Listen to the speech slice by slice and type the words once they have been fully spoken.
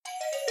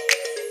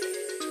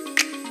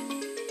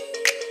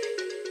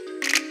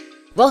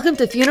Welcome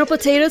to Funeral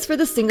Potatoes for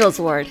the Singles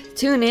Ward.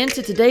 Tune in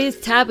to today's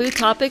taboo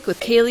topic with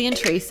Kaylee and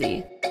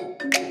Tracy.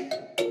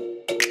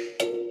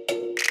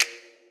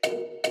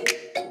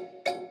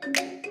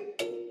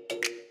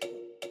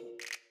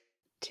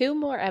 Two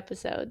more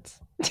episodes.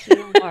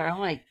 Two more. Oh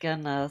my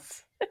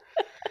goodness.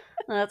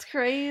 That's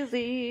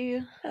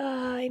crazy.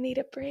 Oh, I need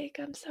a break.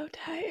 I'm so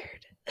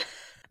tired.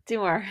 Two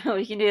more.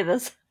 We can do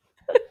this.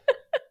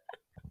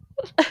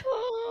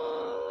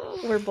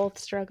 We're both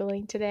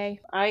struggling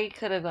today. I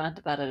could have gone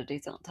to bed at a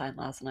decent time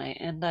last night,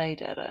 and I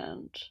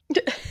didn't.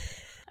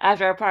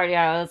 After our party,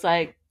 I was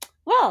like,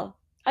 well,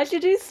 I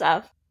should do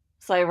stuff.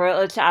 So I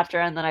wrote a chapter,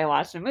 and then I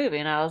watched a movie,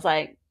 and I was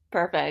like,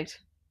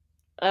 perfect.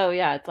 Oh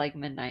yeah, it's like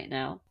midnight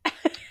now.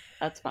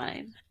 That's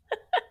fine.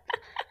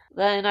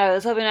 Then I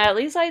was hoping at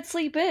least I'd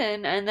sleep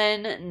in, and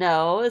then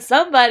no,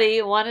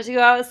 somebody wanted to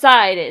go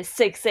outside at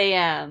 6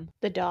 a.m.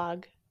 The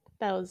dog.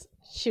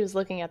 She was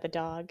looking at the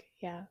dog.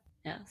 Yeah.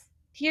 Yes.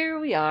 Here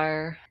we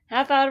are,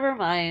 half out of our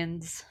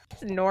minds.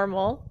 It's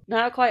normal.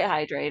 Not quite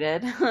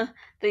hydrated.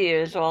 The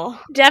usual.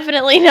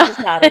 Definitely not. Just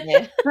out of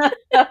me.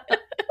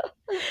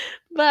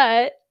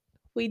 But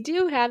we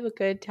do have a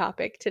good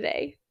topic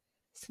today.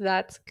 So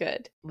that's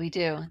good. We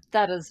do.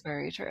 That is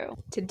very true.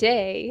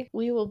 Today,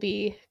 we will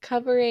be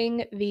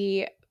covering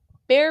the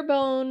bare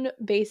bone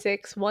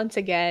basics once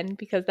again,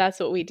 because that's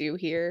what we do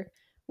here.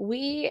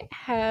 We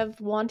have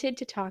wanted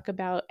to talk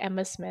about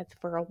Emma Smith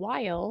for a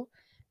while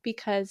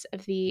because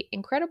of the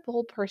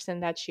incredible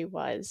person that she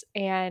was.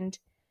 And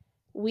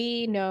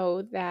we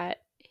know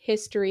that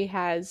history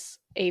has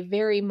a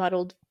very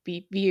muddled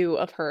view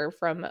of her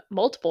from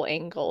multiple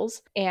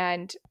angles.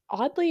 And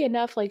oddly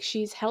enough, like,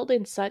 she's held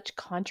in such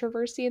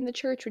controversy in the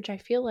church, which I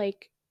feel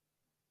like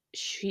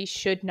she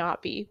should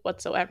not be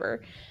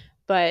whatsoever.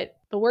 But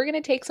we're going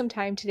to take some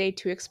time today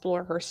to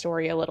explore her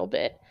story a little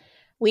bit.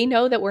 We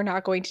know that we're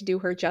not going to do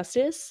her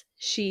justice.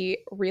 She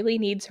really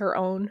needs her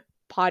own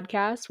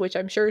podcast, which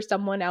I'm sure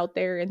someone out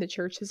there in the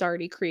church has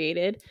already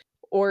created,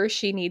 or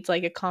she needs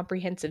like a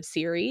comprehensive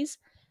series.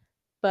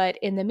 But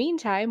in the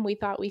meantime, we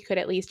thought we could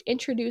at least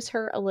introduce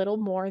her a little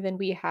more than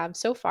we have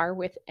so far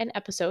with an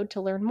episode to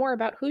learn more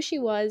about who she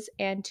was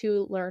and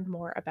to learn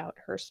more about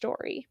her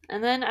story.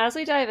 And then as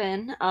we dive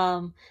in,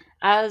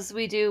 as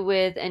we do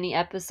with any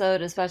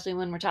episode, especially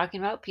when we're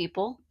talking about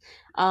people,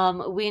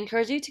 we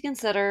encourage you to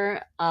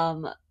consider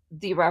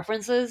the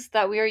references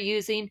that we are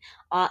using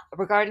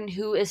regarding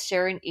who is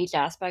sharing each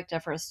aspect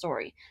of her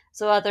story.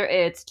 So whether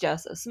it's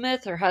Joseph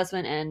Smith, her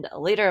husband and a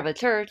leader of a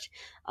church,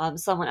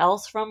 someone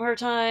else from her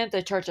time,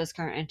 the church's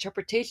current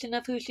interpretation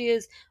of who she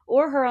is,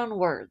 or her own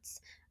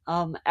words.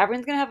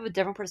 Everyone's going to have a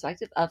different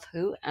perspective of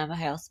who Emma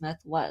Hale Smith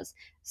was.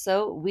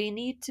 So we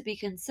need to be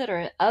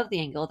considerate of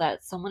the angle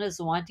that someone is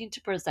wanting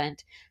to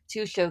present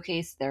to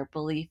showcase their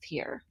belief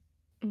here.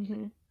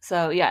 Mm-hmm.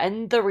 So yeah,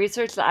 and the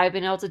research that I've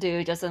been able to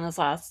do just in this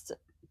last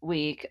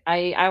week,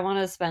 I want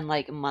to spend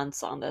like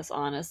months on this,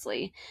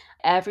 honestly.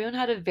 Everyone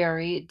had a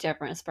very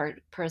different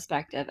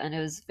perspective, and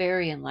it was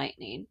very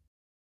enlightening.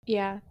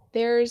 Yeah,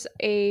 there's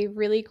a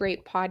really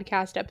great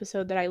podcast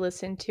episode that I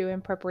listened to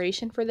in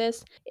preparation for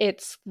this.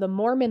 It's the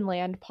Mormon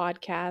Land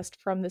podcast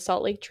from the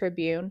Salt Lake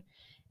Tribune,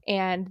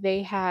 and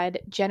they had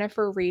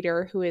Jennifer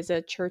Reeder, who is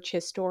a church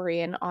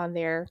historian, on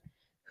there,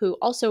 who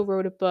also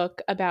wrote a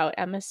book about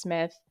Emma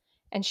Smith,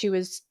 and she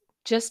was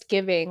just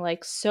giving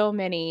like so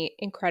many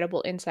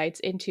incredible insights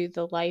into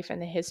the life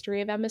and the history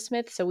of Emma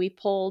Smith. So we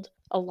pulled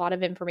a lot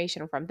of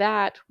information from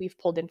that. We've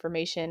pulled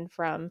information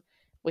from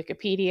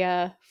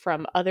Wikipedia,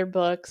 from other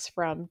books,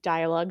 from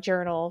Dialogue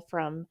Journal,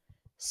 from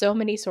so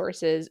many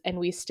sources, and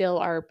we still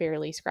are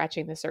barely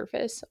scratching the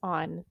surface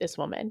on this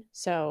woman.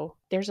 So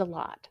there's a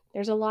lot.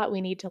 There's a lot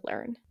we need to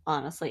learn.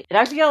 Honestly, it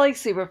actually got like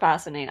super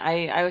fascinating.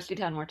 I wish we'd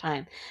had more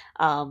time,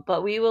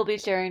 but we will be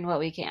sharing what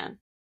we can.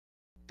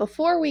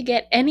 Before we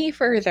get any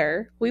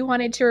further, we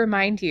wanted to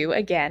remind you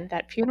again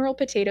that Funeral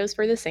Potatoes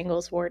for the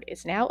Singles Ward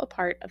is now a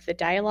part of the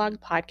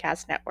Dialogue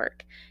Podcast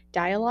Network.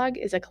 Dialogue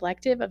is a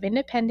collective of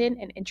independent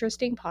and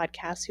interesting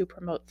podcasts who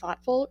promote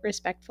thoughtful,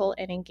 respectful,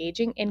 and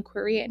engaging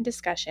inquiry and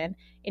discussion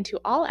into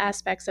all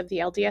aspects of the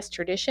LDS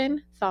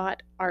tradition,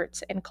 thought,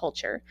 arts, and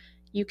culture.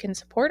 You can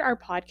support our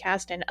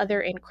podcast and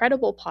other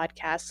incredible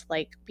podcasts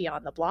like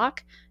Beyond the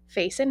Block,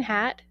 Face and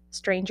Hat,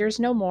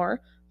 Strangers No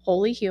More,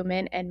 Holy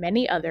Human, and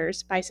many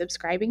others by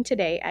subscribing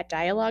today at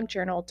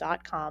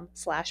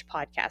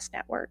dialoguejournal.com/podcast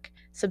network.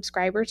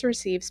 Subscribers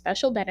receive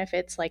special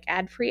benefits like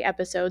ad-free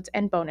episodes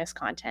and bonus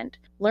content.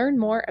 Learn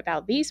more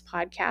about these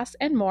podcasts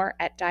and more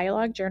at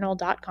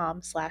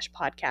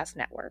dialoguejournal.com/podcast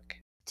network.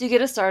 To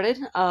get us started,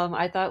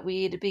 I thought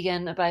we'd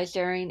begin by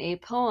sharing a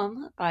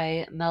poem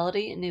by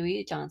Melody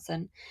Nui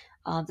Johnson.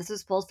 This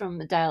was pulled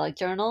from Dialogue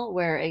Journal,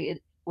 where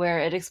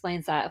it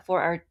explains that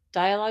for our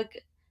dialogue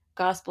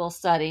gospel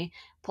study,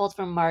 pulled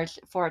from March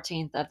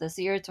 14th of this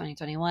year,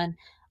 2021,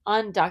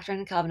 on Doctrine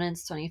and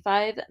Covenants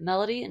 25,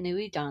 Melody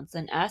Nui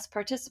Johnson asked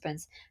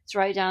participants to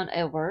write down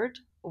a word,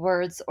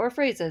 words, or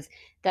phrases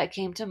that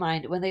came to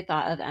mind when they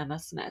thought of Emma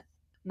Smith.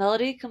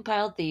 Melody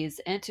compiled these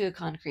into a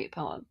concrete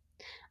poem.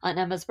 On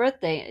Emma's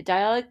birthday,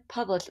 Dialect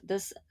published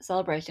this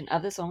celebration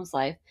of this woman's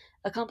life,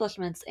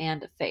 accomplishments,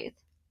 and faith.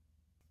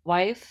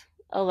 Wife,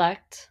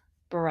 elect,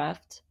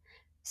 bereft,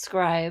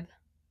 scribe,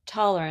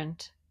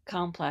 tolerant,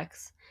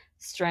 complex,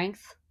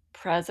 strength,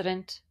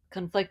 president,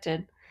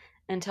 conflicted,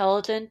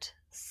 intelligent,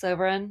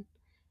 sovereign,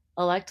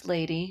 elect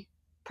lady,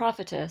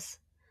 prophetess,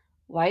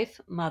 wife,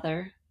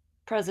 mother,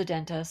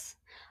 presidentess,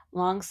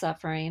 long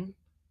suffering,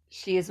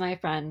 she is my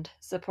friend,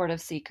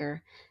 supportive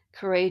seeker,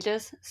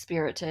 courageous,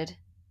 spirited,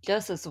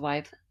 Joseph's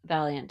wife,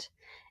 valiant,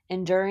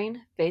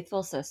 enduring,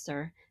 faithful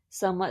sister,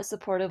 somewhat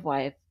supportive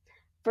wife,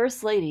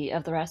 First Lady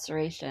of the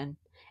Restoration,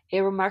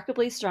 a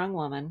remarkably strong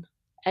woman,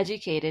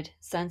 educated,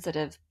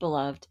 sensitive,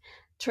 beloved,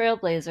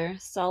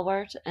 trailblazer,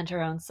 stalwart, and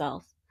her own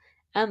self.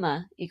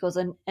 Emma equals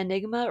an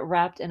enigma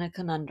wrapped in a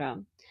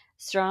conundrum,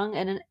 strong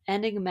and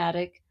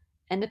enigmatic,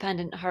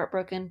 independent,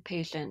 heartbroken,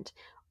 patient,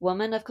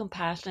 woman of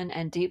compassion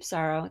and deep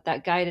sorrow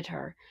that guided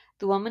her,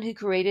 the woman who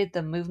created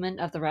the movement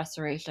of the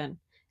Restoration,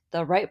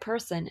 the right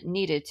person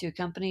needed to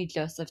accompany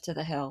Joseph to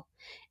the hill,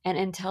 an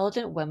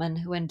intelligent woman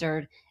who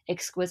endured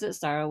exquisite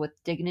sorrow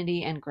with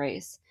dignity and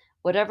grace.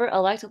 Whatever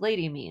elect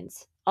lady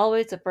means.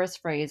 Always the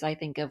first phrase I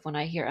think of when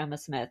I hear Emma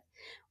Smith.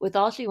 With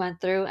all she went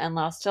through and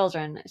lost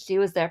children, she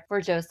was there for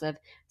Joseph,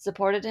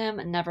 supported him,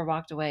 and never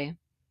walked away.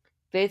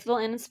 Faithful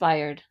and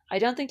inspired, I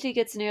don't think she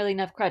gets nearly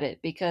enough credit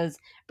because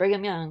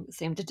Brigham Young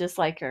seemed to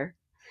dislike her.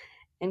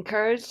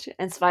 Encouraged,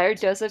 inspired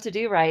Joseph to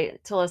do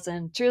right, to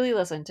listen, truly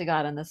listen to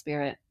God and the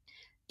Spirit.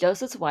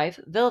 Joseph's wife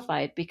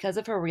vilified because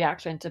of her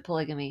reaction to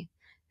polygamy.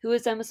 Who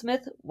is Emma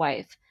Smith?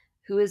 Wife.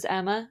 Who is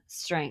Emma?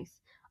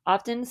 Strength.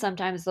 Often,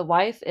 sometimes the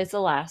wife is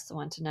the last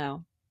one to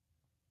know.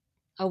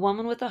 A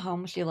woman with a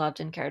home she loved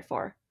and cared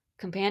for.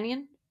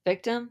 Companion?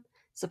 Victim?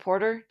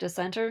 Supporter?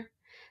 Dissenter?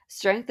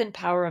 Strength and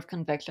power of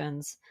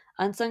convictions.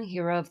 Unsung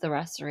hero of the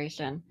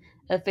Restoration.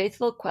 A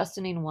faithful,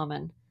 questioning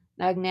woman.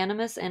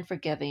 Magnanimous and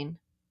forgiving.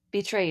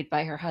 Betrayed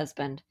by her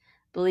husband.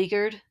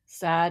 Beleaguered,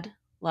 sad,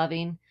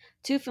 loving,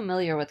 too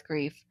familiar with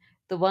grief.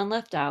 The one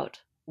left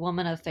out.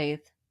 Woman of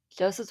faith.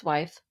 Joseph's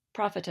wife.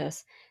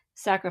 Prophetess.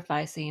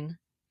 Sacrificing.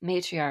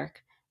 Matriarch.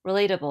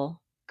 Relatable.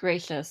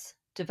 Gracious.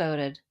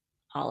 Devoted.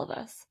 All of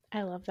us.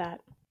 I love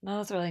that. That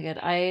was really good.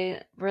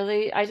 I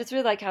just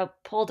really like how it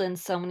pulled in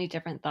so many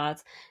different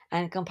thoughts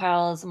and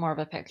compiles more of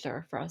a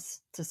picture for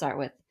us to start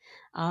with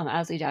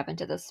as we dive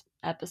into this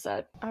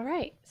episode. All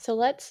right, so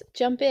let's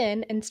jump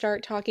in and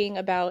start talking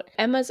about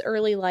Emma's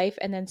early life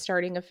and then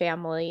starting a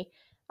family.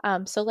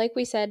 So, like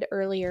we said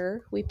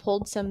earlier, we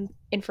pulled some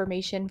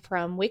information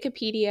from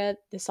Wikipedia,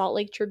 the Salt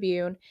Lake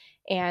Tribune,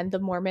 and the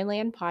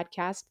Mormonland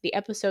podcast. The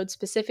episode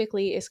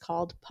specifically is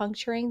called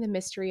Puncturing the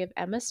Mystery of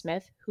Emma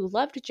Smith, who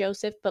loved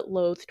Joseph but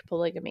loathed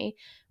polygamy,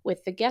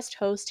 with the guest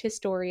host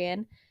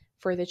historian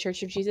for the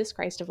Church of Jesus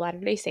Christ of Latter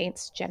day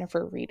Saints,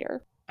 Jennifer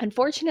Reeder.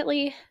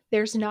 Unfortunately,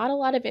 there's not a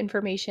lot of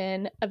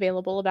information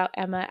available about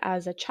Emma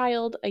as a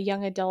child, a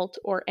young adult,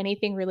 or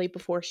anything really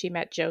before she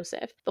met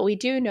Joseph, but we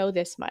do know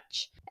this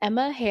much.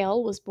 Emma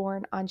Hale was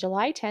born on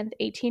July 10,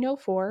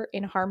 1804,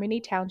 in Harmony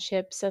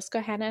Township,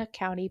 Susquehanna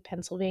County,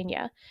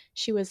 Pennsylvania.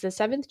 She was the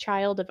seventh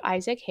child of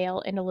Isaac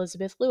Hale and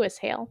Elizabeth Lewis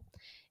Hale.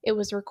 It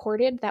was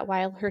recorded that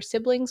while her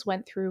siblings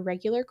went through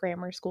regular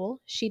grammar school,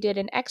 she did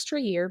an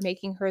extra year,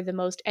 making her the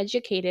most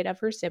educated of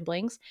her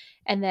siblings,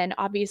 and then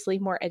obviously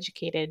more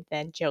educated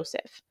than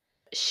Joseph.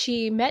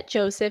 She met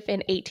Joseph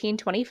in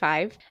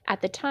 1825.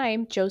 At the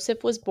time,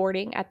 Joseph was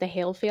boarding at the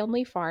Hale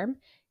family farm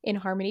in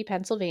Harmony,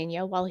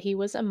 Pennsylvania, while he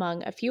was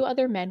among a few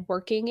other men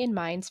working in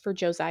mines for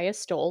Josiah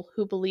Stoll,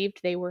 who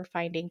believed they were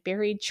finding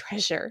buried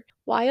treasure.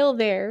 While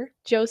there,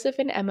 Joseph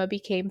and Emma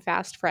became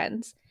fast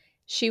friends.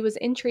 She was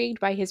intrigued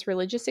by his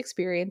religious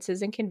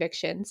experiences and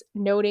convictions,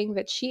 noting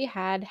that she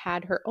had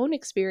had her own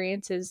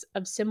experiences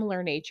of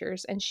similar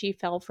natures, and she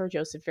fell for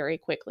Joseph very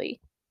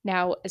quickly.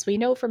 Now, as we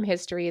know from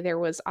history, there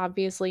was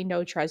obviously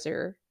no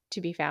treasure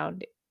to be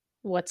found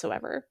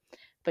whatsoever.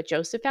 But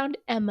Joseph found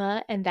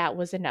Emma, and that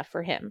was enough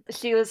for him.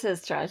 She was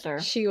his treasure.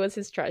 She was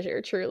his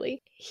treasure,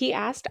 truly. He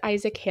asked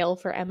Isaac Hale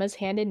for Emma's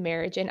hand in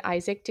marriage, and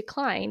Isaac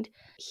declined.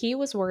 He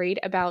was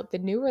worried about the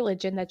new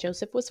religion that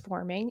Joseph was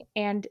forming,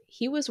 and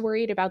he was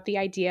worried about the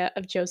idea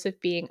of Joseph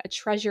being a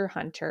treasure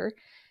hunter,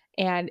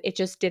 and it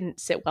just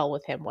didn't sit well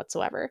with him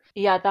whatsoever.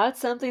 Yeah,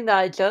 that's something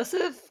that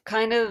Joseph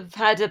kind of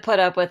had to put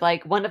up with,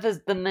 like one of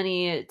the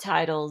many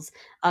titles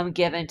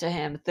given to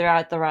him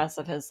throughout the rest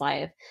of his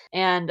life.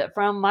 And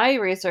from my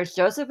research,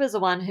 Joseph is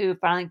the one who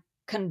finally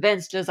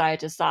convinced Josiah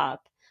to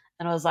stop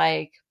and was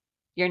like,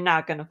 "You're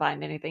not going to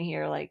find anything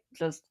here. Like,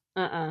 just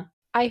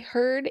I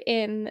heard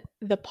in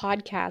the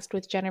podcast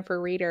with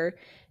Jennifer Reeder,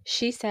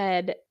 she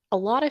said a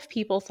lot of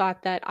people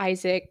thought that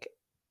Isaac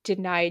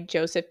denied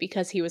Joseph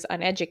because he was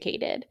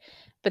uneducated,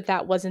 but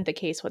that wasn't the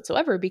case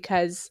whatsoever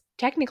because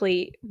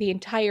technically the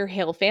entire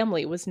Hale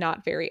family was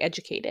not very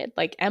educated.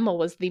 Like Emma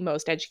was the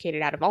most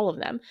educated out of all of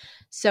them.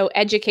 So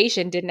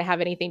education didn't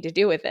have anything to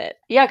do with it.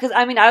 Yeah, because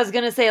I mean, I was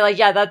gonna say like,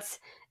 yeah, that's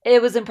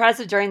it was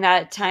impressive during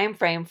that time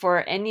frame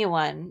for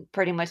anyone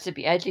pretty much to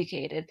be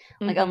educated.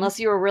 Like, Mhm. unless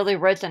you were really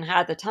rich and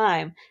had the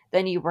time,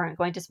 then you weren't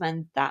going to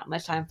spend that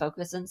much time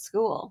focused in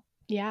school.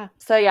 Yeah.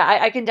 So yeah,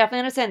 I can definitely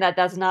understand that.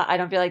 That's not. I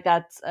don't feel like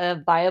that's a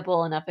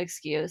viable enough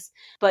excuse.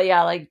 But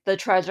yeah, like the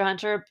treasure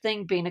hunter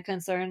thing being a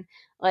concern.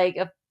 Like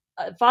a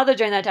father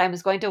during that time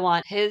is going to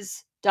want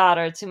his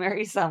daughter to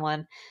marry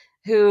someone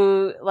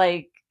who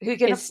Is who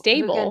can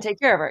stable. take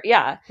care of her.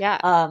 Yeah.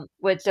 Yeah.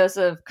 Which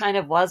Joseph kind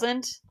of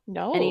wasn't, and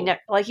No.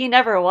 he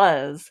never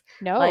was.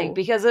 Like, No.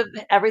 because of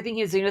everything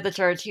he was doing with the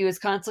church, he was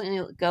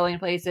constantly going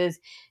places.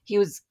 He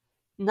was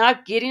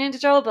not getting into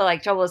trouble, but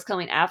like trouble was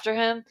coming after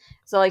him,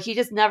 so like he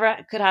just never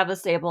could have a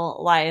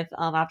stable life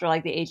after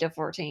like the age of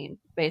 14, Yeah.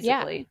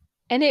 basically.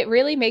 And it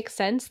really makes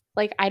sense.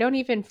 Like, I don't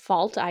even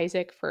fault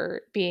Isaac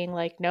for being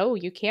like, no,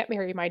 you can't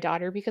marry my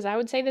daughter, because I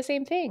would say the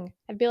same thing.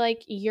 I'd be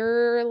like,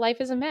 your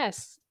life is a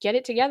mess. Get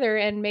it together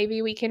and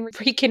maybe we can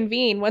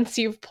reconvene once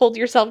you've pulled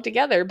yourself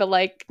together. But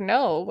like,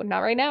 no, not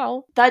right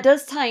now. That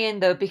does tie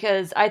in though,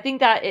 because I think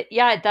that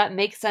yeah, that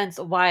makes sense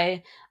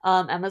why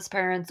Emma's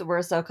parents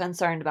were so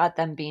concerned about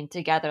them being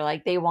together.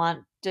 Like, they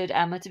wanted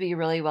Emma to be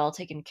really well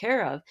taken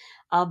care of.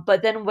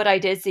 But then what I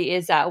did see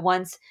is that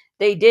once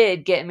they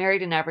did get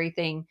married and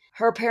everything,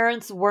 her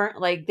parents weren't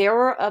like, they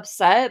were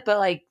upset, but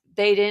like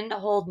they didn't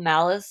hold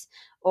malice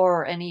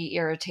or any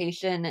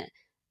irritation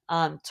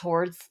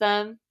towards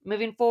them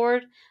moving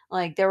forward.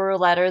 Like, there were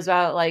letters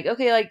about like,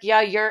 okay, like,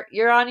 yeah,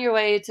 you're on your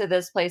way to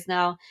this place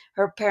now.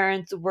 Her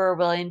parents were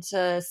willing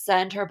to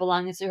send her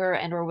belongings to her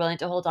and were willing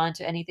to hold on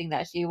to anything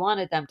that she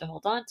wanted them to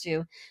hold on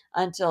to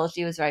until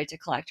she was ready to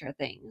collect her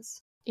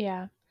things.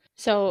 Yeah.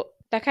 So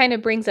that kind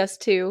of brings us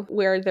to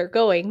where they're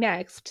going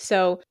next.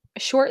 So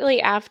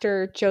shortly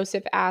after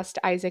Joseph asked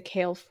Isaac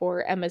Hale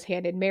for Emma's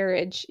hand in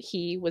marriage,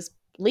 he was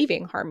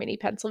leaving Harmony,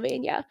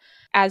 Pennsylvania.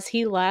 As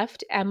he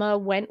left, Emma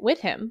went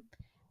with him,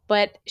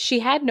 but she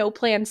had no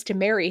plans to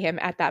marry him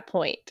at that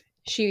point.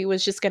 She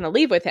was just going to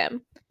leave with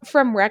him.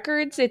 From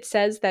records, it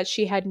says that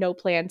she had no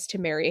plans to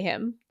marry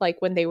him, like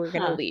when they were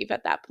going to Huh. leave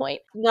at that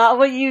point. Not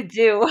what you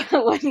do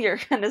when you're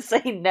going to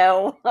say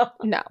no.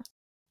 No.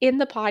 In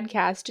the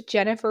podcast,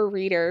 Jennifer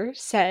Reeder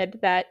said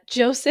that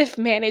Joseph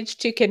managed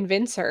to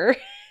convince her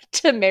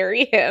to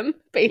marry him,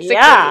 basically.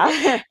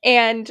 Yeah.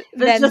 And If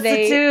it's then just the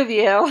they, two of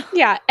you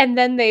yeah, and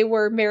then they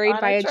were married on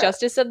by a a trip.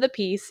 justice of the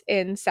peace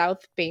in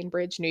South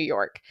Bainbridge, New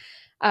York.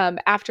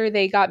 After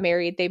they got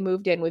married, they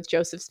moved in with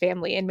Joseph's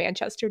family in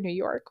Manchester, New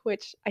York,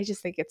 which I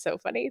just think it's so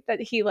funny that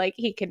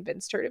he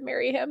convinced her to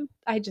marry him.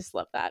 I just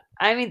love that.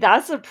 I mean,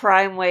 that's a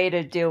prime way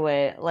to do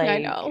it. I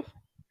know. Like,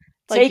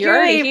 Like, take you're your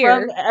already leave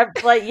from here.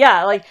 like,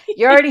 yeah, like,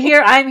 you're already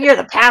here, I'm here,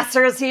 the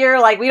pastor is here,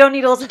 like, we don't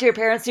need to listen to your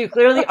parents who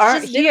clearly Let's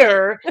aren't just do it.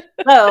 here,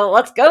 so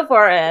let's go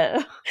for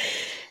it.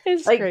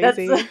 It's Like, that's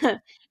crazy.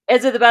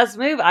 is it the best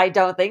move? I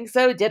don't think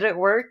so. Did it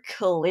work?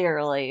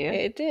 Clearly.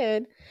 It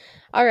did.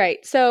 All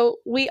right. So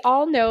we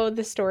all know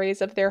the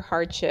stories of their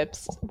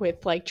hardships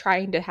with like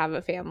trying to have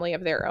a family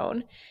of their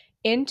own.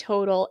 In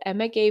total,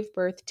 Emma gave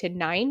birth to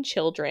 9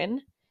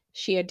 children.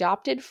 She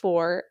adopted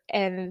 4,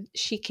 and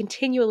she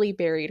continually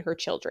buried her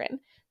children.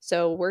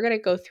 So we're going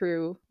to go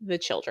through the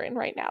children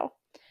right now.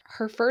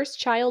 Her first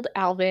child,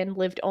 Alvin,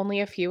 lived only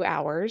a few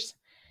hours.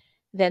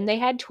 Then they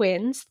had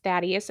twins,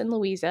 Thaddeus and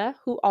Louisa,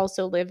 who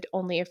also lived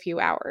only a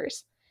few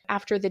hours.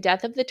 After the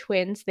death of the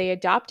twins, they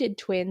adopted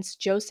twins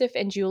Joseph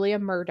and Julia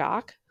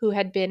Murdoch, who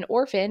had been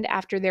orphaned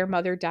after their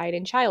mother died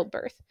in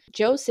childbirth.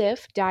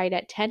 Joseph died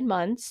at 10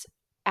 months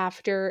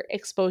after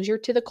exposure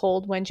to the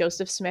cold when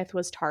Joseph Smith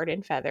was tarred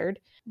and feathered.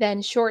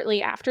 Then,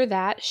 shortly after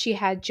that, she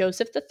had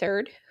Joseph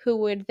III, who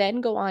would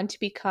then go on to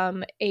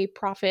become a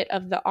prophet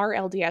of the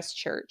RLDS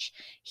Church.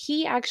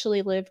 He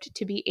actually lived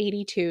to be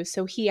 82,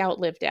 so he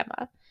outlived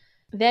Emma.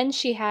 Then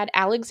she had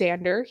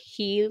Alexander.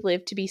 He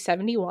lived to be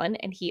 71,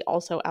 and he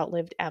also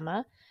outlived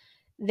Emma.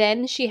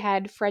 Then she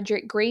had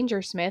Frederick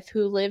Granger Smith,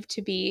 who lived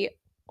to be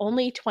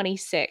only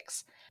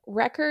 26.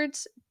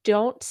 Records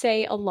don't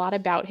say a lot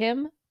about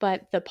him,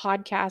 but the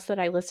podcast that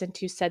I listened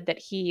to said that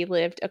he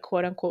lived a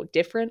quote unquote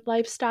different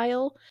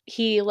lifestyle.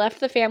 He left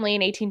the family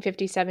in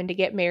 1857 to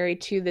get married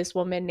to this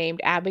woman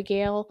named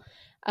Abigail.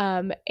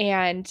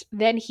 And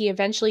then he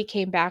eventually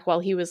came back while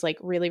he was like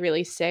really,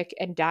 really sick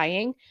and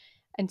dying.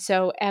 And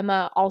so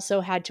Emma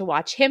also had to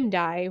watch him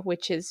die,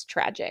 which is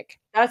tragic.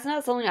 That's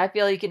not something I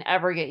feel you can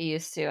ever get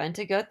used to, and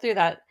to go through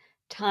that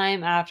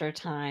time after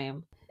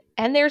time.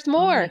 And there's Oh my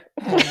more.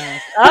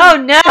 goodness. Oh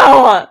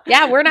no!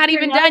 Yeah, we're not You're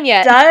even not done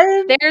yet.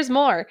 done? There's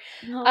more.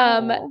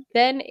 Um, No.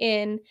 then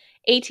in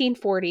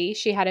 1840,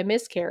 she had a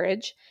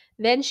miscarriage.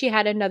 Then she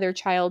had another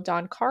child,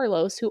 Don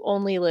Carlos, who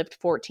only lived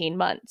 14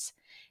 months.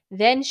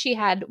 Then she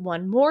had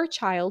one more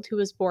child who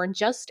was born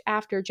just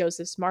after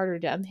Joseph's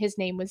martyrdom. His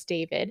name was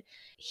David.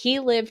 He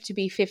lived to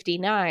be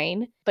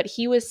 59, but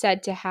he was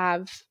said to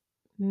have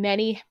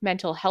many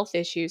mental health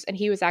issues, and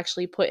he was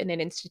actually put in an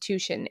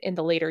institution in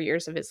the later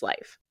years of his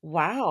life.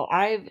 Wow,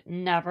 I've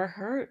never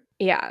heard.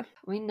 Yeah.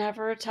 We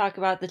never talk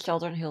about the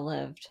children who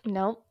lived.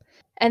 No.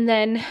 And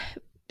then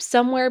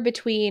Somewhere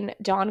between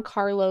Don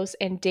Carlos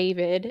and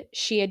David,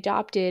 she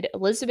adopted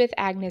Elizabeth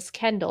Agnes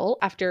Kendall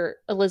after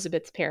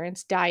Elizabeth's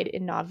parents died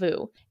in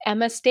Nauvoo.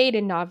 Emma stayed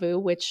in Nauvoo,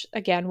 which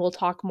again we'll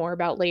talk more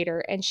about later,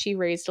 and she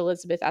raised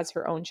Elizabeth as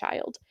her own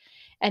child.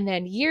 And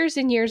then years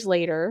and years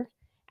later,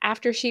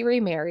 after she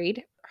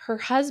remarried, her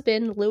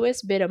husband,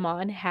 Louis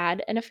Bidamon,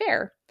 had an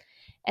affair.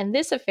 And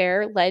this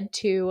affair led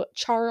to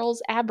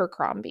Charles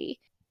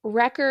Abercrombie.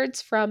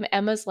 Records from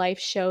Emma's life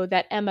show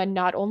that Emma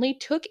not only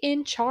took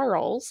in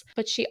Charles,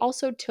 but she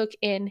also took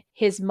in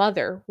his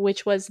mother,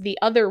 which was the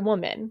other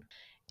woman.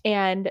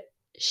 And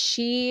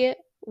she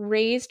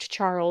raised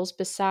Charles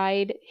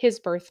beside his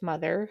birth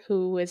mother,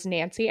 who was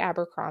Nancy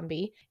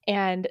Abercrombie.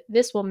 And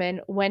this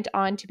woman went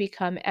on to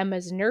become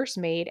Emma's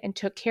nursemaid and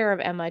took care of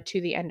Emma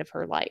to the end of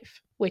her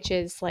life, which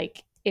is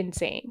like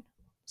insane.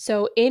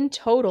 So, in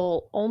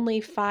total, only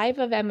 5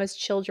 of Emma's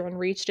children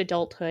reached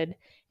adulthood,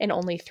 and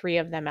only 3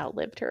 of them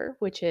outlived her,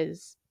 which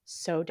is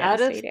so Out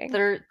of devastating.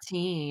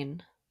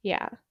 13.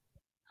 Yeah.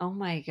 Oh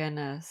my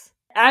goodness.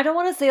 I don't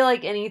want to say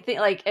like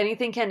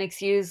anything can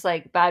excuse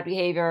like bad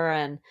behavior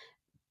and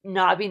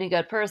not being a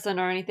good person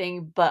or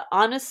anything, but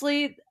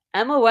honestly,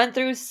 Emma went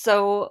through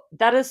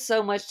that is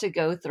so much to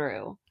go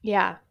through.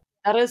 Yeah.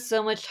 That is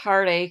so much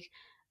heartache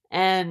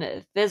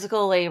and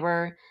physical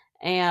labor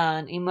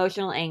and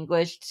emotional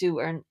anguish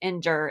to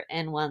endure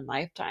in one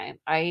lifetime.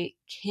 I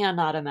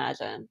cannot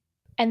imagine.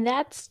 And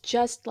that's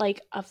just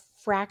like a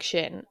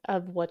fraction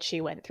of what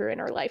she went through in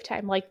her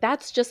lifetime. Like,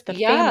 that's just the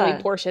family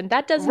Yeah. portion.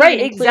 That doesn't even Right,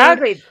 include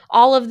exactly.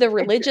 all of the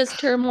religious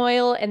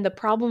turmoil and the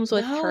problems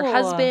with her No.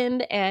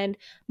 husband and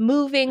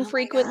moving Oh my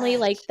frequently.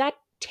 Like, gosh. that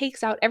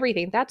takes out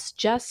everything. That's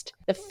just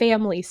the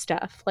family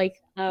stuff.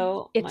 Like,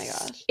 Oh my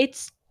it's, gosh.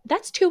 it's,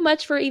 that's too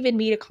much for even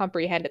me to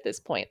comprehend at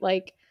this point.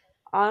 Like,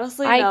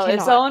 Honestly, I no. If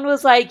cannot. someone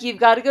was like, "You've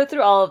got to go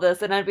through all of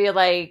this," and I'd be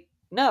like,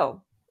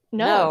 "No,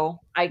 No, no,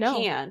 I no,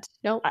 can't.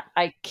 no.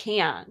 I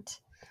can't."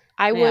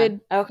 I Man, would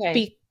okay.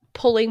 be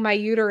pulling my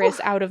Whew. uterus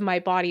out of my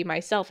body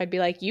myself. I'd be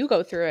like, you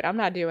go through it. I'm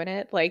not doing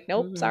it. Like,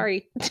 nope, Hmm.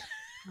 sorry. Oh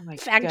my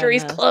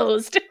Factory's goodness.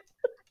 closed.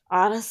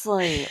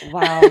 Honestly,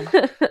 wow.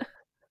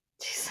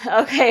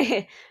 Jeez.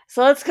 Okay,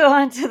 so let's go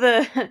on to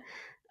the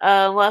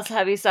less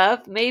heavy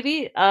stuff.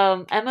 Maybe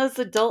Emma's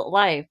adult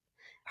life.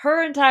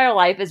 Her entire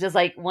life is just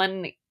like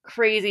one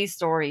crazy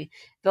story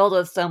filled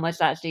with so much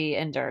that she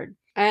endured.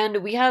 And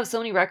we have so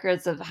many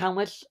records of how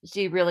much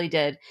she really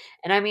did.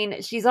 And I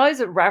mean, she's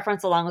always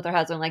referenced along with her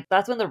husband. Like,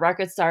 that's when the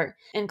records start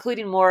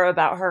including more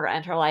about her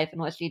and her life and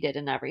what she did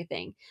and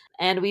everything.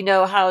 And we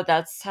know how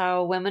that's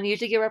how women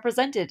usually get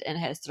represented in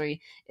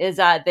history, is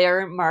that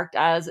they're marked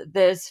as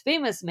this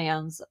famous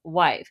man's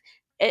wife.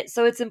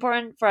 So it's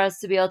important for us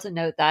to be able to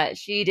note that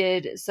she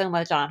did so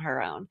much on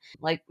her own.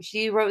 Like,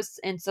 she wrote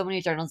in so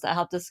many journals that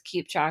helped us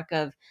keep track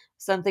of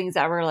some things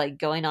that were like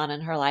going on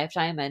in her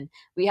lifetime, and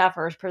we have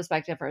her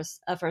perspective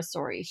of her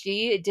story.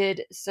 She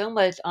did so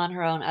much on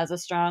her own as a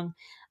strong,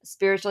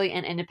 spiritually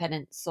and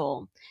independent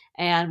soul.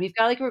 And we've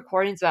got like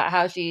recordings about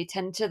how she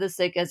tended to the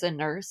sick as a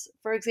nurse,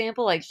 for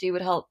example. Like, she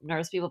would help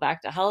nurse people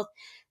back to health.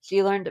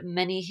 She learned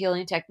many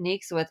healing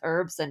techniques with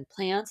herbs and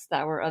plants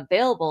that were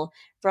available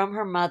from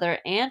her mother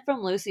and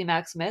from Lucy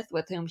Mack Smith,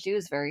 with whom she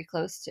was very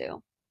close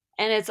to.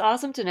 And it's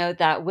awesome to note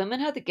that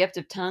women had the gift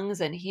of tongues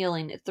and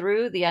healing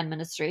through the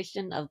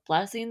administration of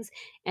blessings,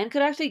 and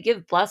could actually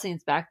give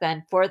blessings back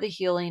then for the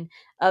healing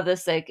of the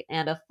sick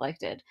and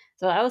afflicted.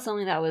 So that was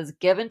something that was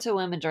given to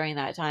women during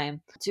that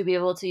time to be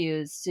able to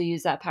use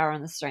that power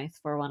and the strength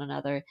for one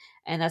another.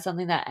 And that's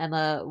something that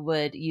Emma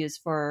would use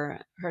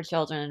for her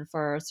children and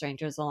for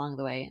strangers along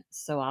the way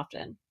so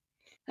often.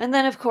 And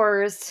then, of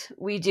course,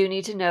 we do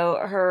need to know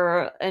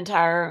her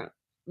entire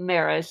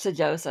marriage to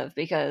Joseph,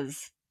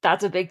 because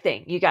that's a big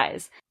thing, you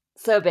guys.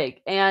 So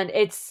big. And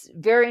it's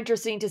very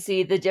interesting to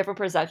see the different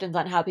perceptions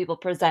on how people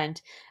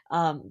present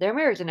their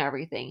marriage and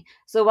everything.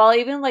 So while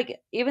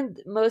even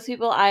most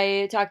people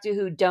I talk to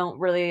who don't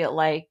really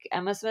like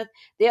Emma Smith,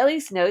 they at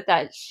least note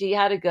that she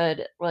had a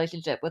good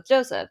relationship with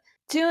Joseph.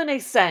 To an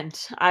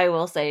extent, I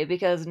will say,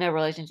 because no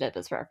relationship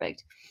is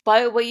perfect.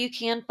 But what you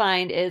can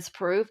find is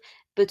proof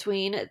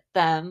between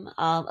them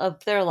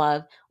of their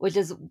love, which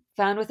is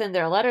found within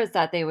their letters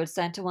that they would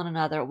send to one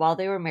another while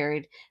they were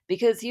married,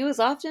 because he was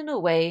often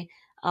away.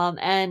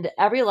 And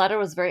every letter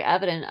was very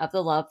evident of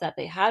the love that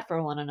they had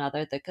for one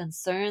another, the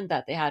concern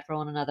that they had for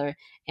one another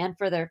and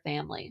for their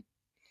family.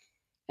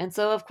 And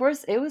so, of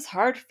course, it was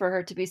hard for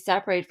her to be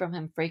separated from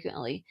him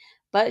frequently,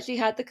 but she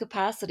had the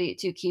capacity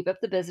to keep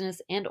up the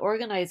business and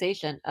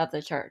organization of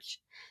the church.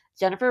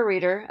 Jennifer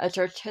Reeder, a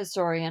church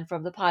historian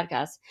from the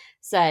podcast,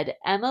 said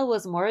Emma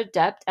was more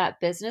adept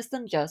at business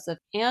than Joseph,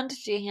 and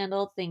she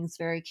handled things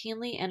very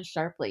keenly and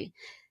sharply.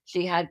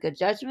 She had good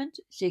judgment,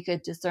 she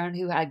could discern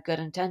who had good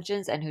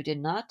intentions and who did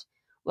not.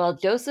 While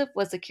Joseph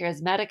was the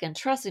charismatic and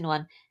trusting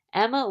one,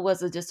 Emma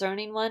was a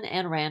discerning one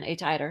and ran a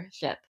tighter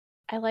ship.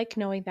 I like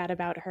knowing that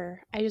about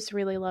her. I just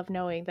really love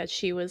knowing that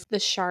she was the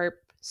sharp,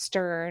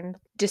 stern,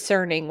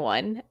 discerning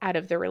one out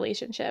of the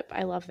relationship.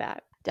 I love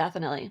that.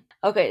 Definitely.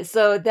 Okay,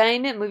 so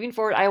then moving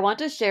forward, I want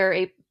to share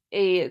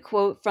a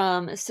quote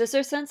from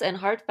Sister Sense and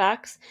Hard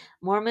Facts,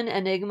 Mormon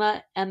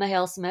Enigma, Emma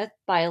Hale Smith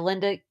by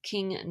Linda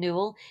King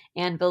Newell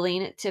and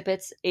Valine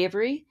Tippett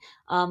Avery,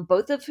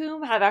 both of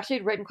whom have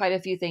actually written quite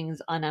a few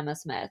things on Emma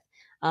Smith.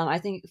 I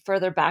think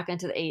further back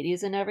into the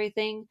 80s and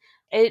everything.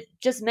 It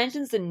just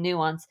mentions the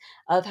nuance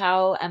of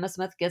how Emma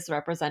Smith gets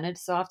represented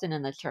so often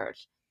in the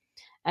church.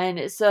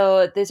 And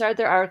so they started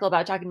their article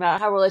about talking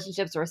about how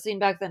relationships were seen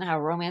back then, how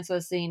romance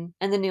was seen,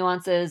 and the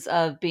nuances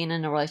of being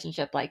in a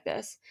relationship like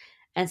this.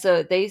 And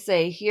so they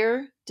say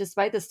here,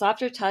 despite the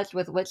softer touch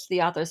with which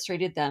the authors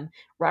treated them,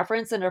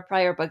 referenced in a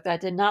prior book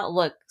that did not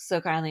look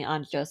so kindly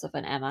on Joseph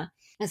and Emma,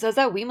 it says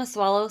that we must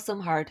swallow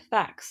some hard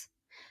facts.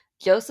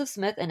 Joseph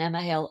Smith and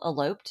Emma Hale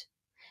eloped.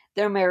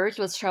 Their marriage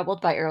was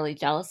troubled by early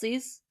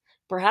jealousies,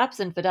 perhaps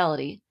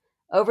infidelity.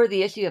 Over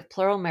the issue of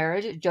plural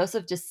marriage,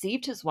 Joseph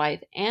deceived his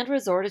wife and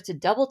resorted to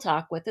double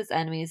talk with his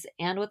enemies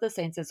and with the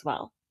saints as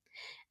well.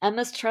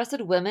 Emma's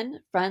trusted women,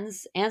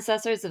 friends,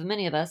 ancestors of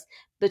many of us,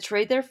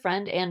 betrayed their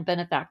friend and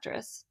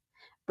benefactress.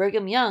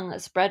 Brigham Young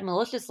spread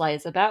malicious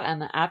lies about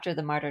Emma after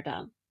the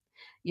martyrdom.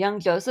 Young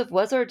Joseph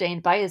was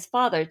ordained by his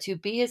father to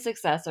be his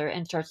successor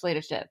in church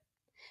leadership.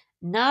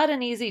 Not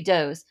an easy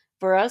dose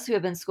for us who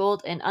have been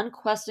schooled in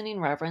unquestioning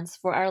reverence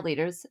for our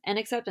leaders and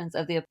acceptance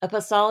of the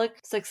apostolic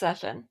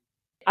succession.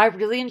 I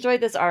really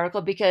enjoyed this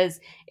article because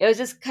it was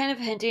just kind of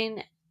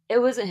hinting, it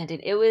wasn't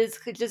hinting, it was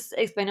just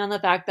explaining on the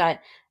fact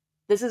that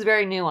this is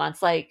very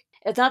nuanced. Like,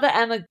 it's not that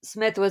Emma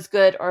Smith was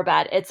good or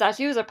bad. It's that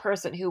she was a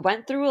person who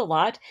went through a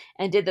lot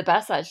and did the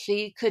best that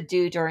she could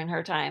do during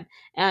her time.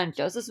 And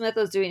Joseph Smith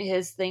was doing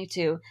his thing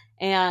too.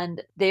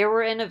 And they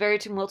were in a very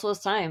tumultuous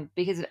time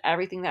because of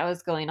everything that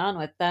was going on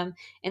with them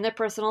in their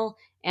personal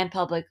and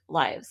public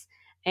lives.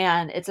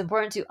 And it's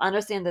important to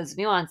understand those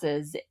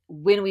nuances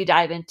when we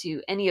dive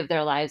into any of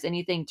their lives,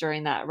 anything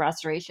during that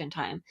restoration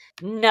time.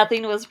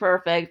 Nothing was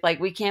perfect. Like,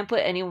 we can't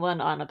put anyone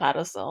on a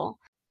pedestal.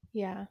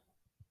 Yeah.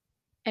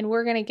 And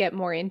we're going to get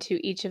more into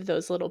each of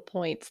those little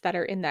points that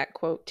are in that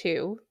quote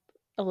too,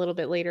 a little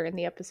bit later in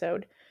the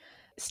episode.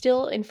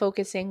 Still in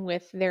focusing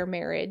with their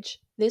marriage,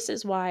 this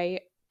is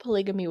why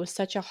polygamy was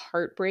such a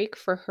heartbreak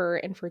for her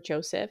and for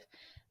Joseph.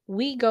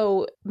 We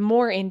go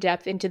more in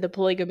depth into the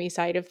polygamy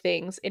side of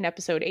things in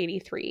episode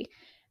 83,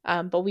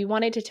 but we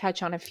wanted to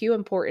touch on a few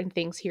important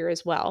things here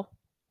as well.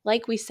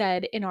 Like we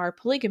said in our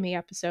polygamy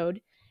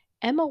episode,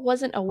 Emma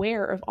wasn't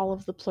aware of all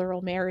of the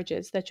plural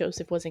marriages that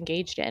Joseph was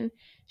engaged in.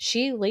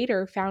 She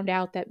later found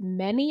out that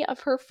many of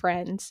her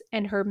friends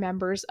and her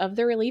members of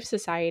the Relief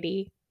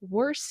Society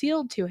were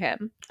sealed to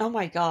him. Oh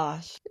my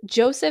gosh.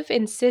 Joseph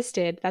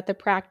insisted that the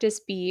practice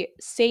be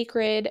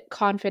sacred,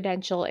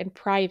 confidential, and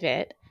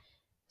private.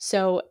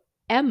 So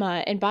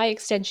Emma, and by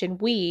extension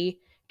we,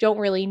 don't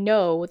really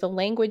know the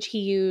language he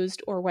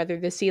used or whether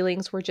the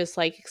sealings were just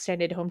like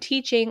extended home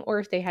teaching or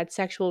if they had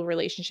sexual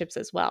relationships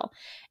as well.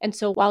 And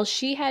so while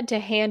she had to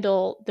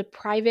handle the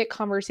private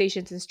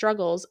conversations and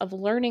struggles of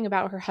learning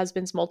about her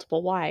husband's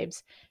multiple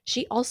wives,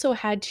 she also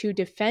had to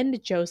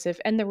defend Joseph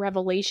and the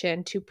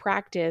revelation to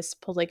practice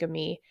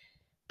polygamy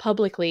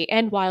publicly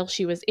and while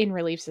she was in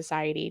Relief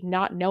Society,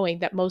 not knowing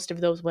that most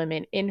of those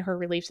women in her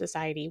Relief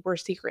Society were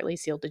secretly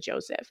sealed to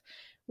Joseph,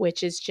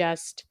 which is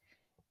just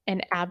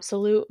an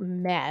absolute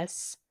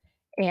mess.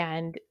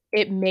 And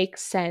it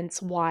makes sense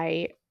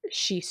why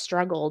she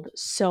struggled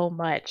so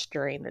much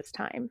during this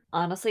time.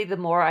 Honestly, the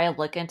more I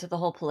look into the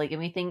whole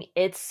polygamy thing,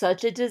 it's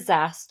such a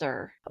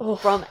disaster Oh,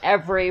 from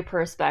every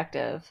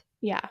perspective.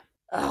 yeah.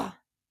 Ugh.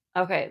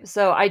 Okay,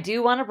 so I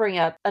do want to bring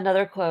up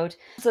another quote.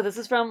 So this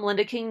is from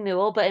Linda King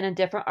Newell, but in a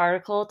different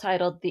article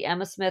titled The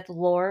Emma Smith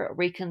Lore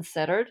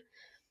Reconsidered.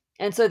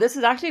 And so this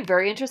is actually a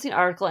very interesting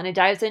article, and it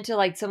dives into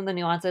like some of the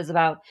nuances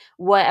about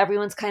what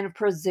everyone's kind of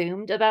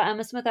presumed about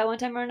Emma Smith at one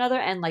time or another,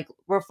 and like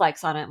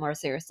reflects on it more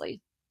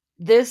seriously.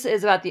 This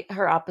is about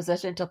her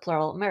opposition to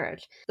plural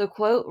marriage. The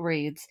quote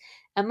reads,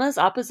 Emma's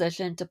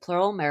opposition to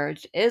plural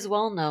marriage is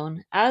well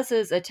known, as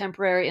is a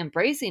temporary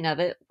embracing of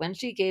it when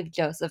she gave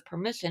Joseph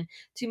permission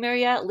to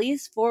marry at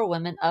least 4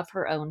 women of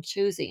her own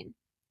choosing.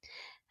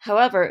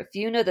 However,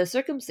 few know the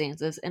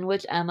circumstances in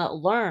which Emma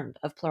learned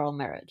of plural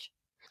marriage.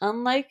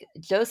 Unlike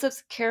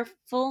Joseph's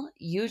careful,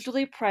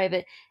 usually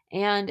private,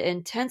 and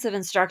intensive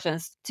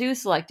instructions to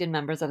selected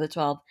members of the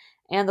 12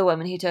 and the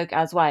women he took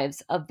as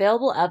wives,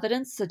 available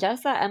evidence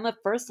suggests that Emma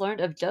first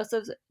learned of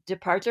Joseph's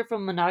departure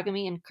from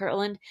monogamy in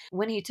Kirtland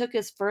when he took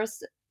his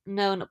first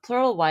known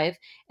plural wife,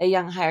 a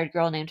young hired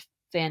girl named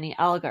Fanny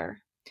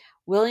Alger.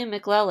 William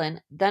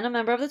McClellan, then a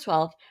member of the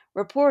 12,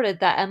 reported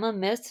that Emma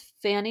missed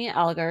Fanny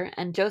Alger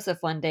and Joseph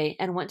one day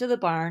and went to the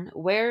barn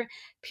where,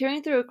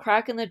 peering through a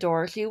crack in the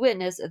door, she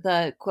witnessed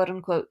the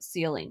quote-unquote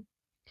sealing.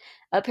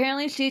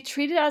 Apparently, she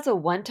treated it as a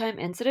one-time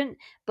incident,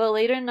 but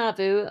later in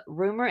Nauvoo,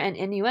 rumor and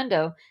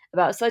innuendo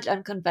about such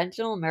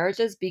unconventional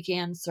marriages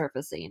began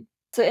surfacing.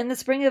 So in the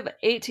spring of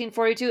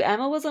 1842,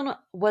 Emma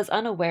was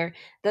unaware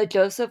that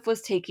Joseph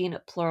was taking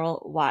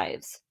plural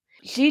wives.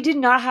 She did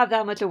not have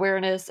that much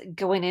awareness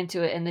going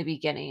into it in the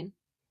beginning.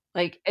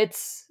 Like,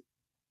 it's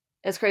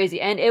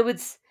crazy. And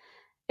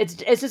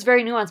it's just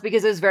very nuanced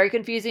because it was very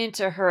confusing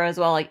to her as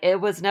well. Like it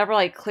was never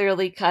like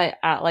clearly cut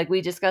out. Like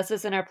we discussed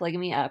this in our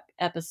polygamy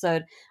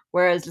episode,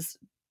 where it's just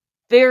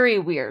very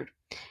weird.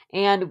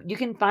 And you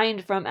can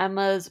find from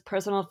Emma's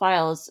personal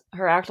files,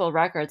 her actual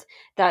records,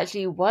 that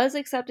she was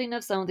accepting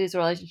of some of these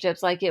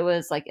relationships, like it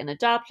was like an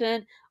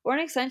adoption or an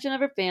extension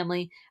of her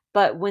family.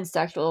 But when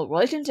sexual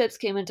relationships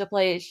came into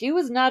play, she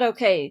was not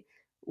okay,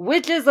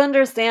 which is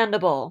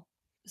understandable.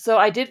 So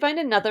I did find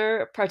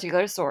another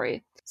particular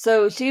story.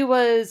 So she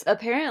was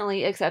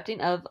apparently accepting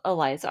of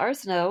Eliza R.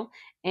 Snow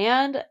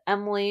and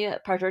Emily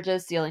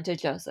Partridge's dealing to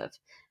Joseph.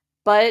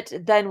 But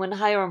then when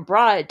Hiram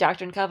brought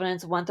Doctrine and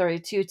Covenants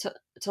 132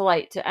 to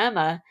light to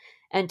Emma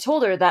and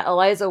told her that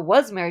Eliza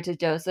was married to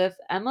Joseph,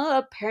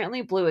 Emma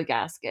apparently blew a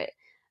gasket.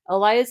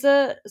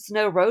 Eliza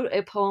Snow wrote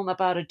a poem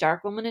about a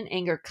dark woman in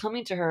anger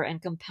coming to her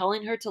and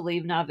compelling her to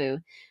leave Nauvoo.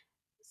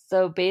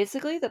 So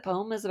basically, the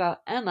poem is about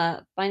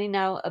Emma finding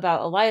out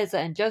about Eliza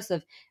and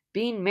Joseph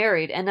being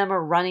married and Emma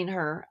running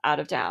her out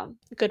of town.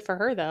 Good for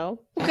her, though.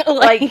 Like,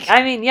 Like,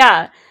 I mean,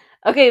 yeah.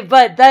 Okay,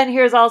 but then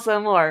here's also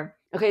more.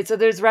 Okay, so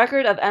there's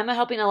record of Emma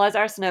helping Eliza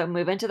R. Snow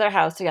move into their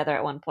house together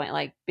at one point,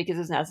 like because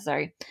it's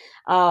necessary.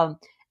 Um,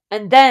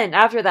 and then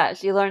after that,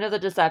 she learned of the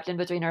deception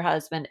between her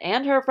husband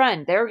and her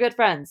friend. They were good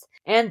friends.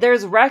 And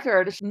there's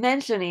record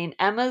mentioning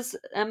Emma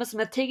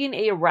Smith taking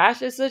a rash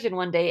decision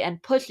one day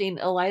and pushing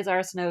Eliza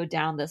R. Snow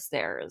down the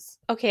stairs.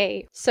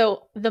 okay,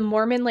 so the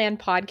Mormon Land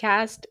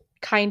podcast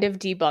kind of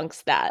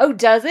debunks that. Oh,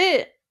 does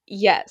it?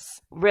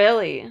 Yes.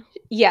 Really?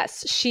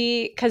 Yes,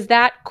 because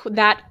that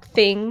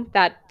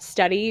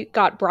study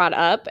got brought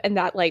up, and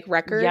that like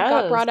record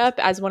got Yes. brought up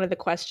as one of the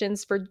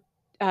questions for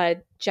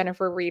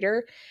Jennifer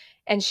Reeder,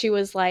 and she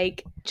was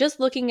like, just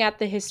looking at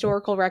the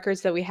historical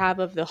records that we have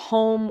of the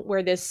home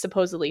where this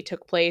supposedly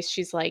took place,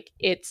 she's like,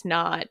 it's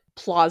not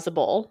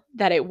plausible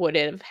that it would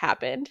have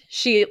happened.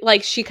 She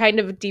kind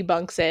of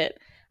debunks it.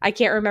 I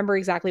can't remember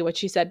exactly what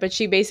she said, but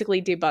she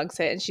basically debunks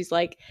it, and she's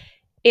like,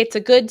 it's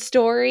a good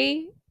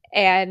story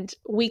and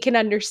we can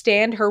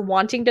understand her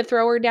wanting to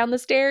throw her down the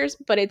stairs,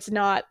 but it's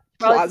not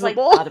Probably just like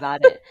plausible. thought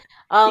about it.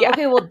 Yeah.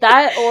 Okay, well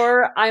that,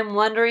 or I'm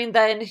wondering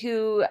then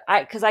who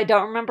I, because I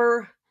don't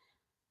remember,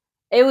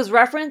 it was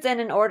referenced in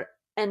an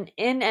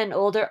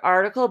older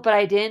article, but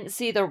I didn't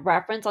see the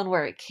reference on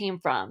where it came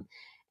from.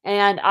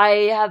 And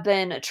I have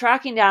been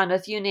tracking down a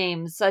few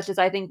names, such as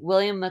I think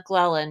William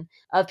McClellan,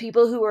 of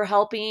people who were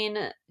helping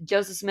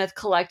Joseph Smith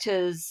collect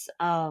his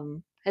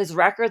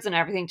records and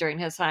everything during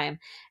his time.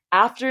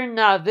 After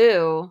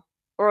Nauvoo,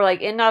 or like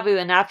in Nauvoo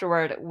and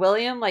afterward,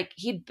 William, like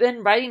he'd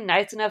been writing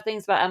nice enough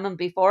things about Emma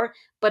before,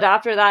 but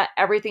after that,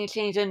 everything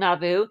changed in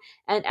Nauvoo,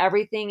 and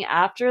everything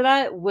after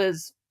that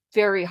was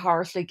very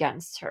harsh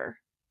against her.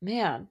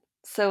 Man,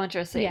 so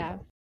interesting. Yeah.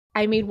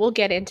 I mean, we'll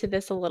get into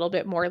this a little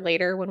bit more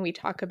later when we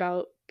talk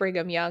about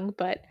Brigham Young,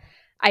 but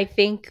I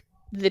think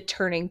the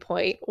turning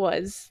point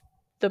was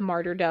the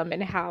martyrdom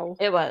and how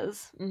It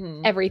was.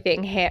 Hmm.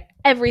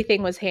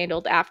 everything was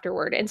handled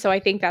afterward. And so I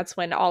think that's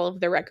when all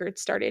of the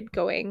records started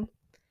going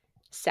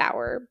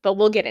sour, but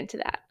we'll get into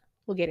that.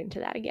 We'll get into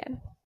that again.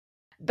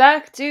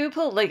 Back to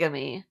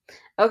polygamy.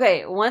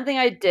 Okay, one thing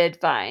I did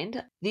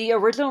find, the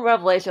original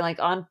revelation, like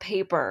on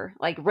paper,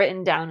 like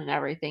written down and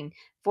everything,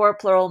 for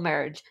plural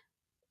marriage,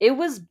 it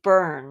was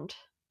burned.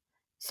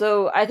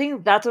 So I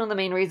think that's one of the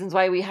main reasons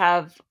why we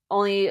have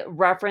only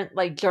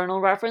like journal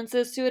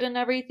references to it and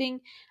everything,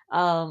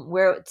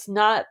 where it's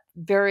not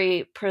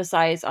very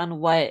precise on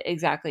what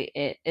exactly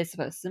it is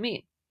supposed to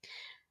mean.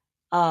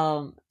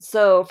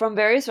 So from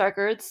various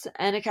records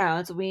and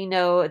accounts, we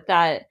know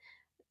that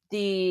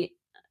the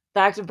the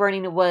act of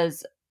burning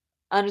was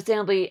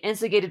understandably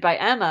instigated by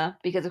Emma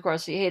because, of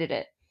course, she hated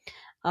it.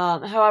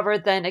 However,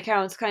 then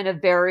accounts kind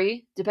of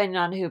vary depending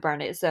on who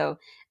burned it. So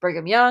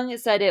Brigham Young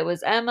said it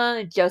was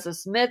Emma. Joseph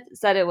Smith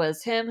said it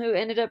was him who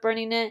ended up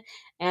burning it.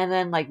 And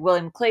then, like,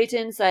 William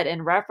Clayton said,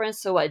 in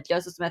reference to what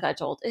Joseph Smith had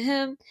told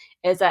him,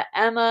 is that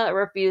Emma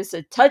refused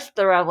to touch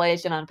the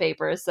revelation on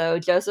paper. So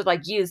Joseph,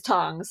 like, used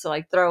tongs to,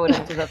 like, throw it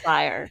into the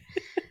fire.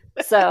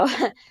 So,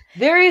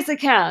 various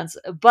accounts,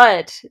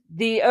 but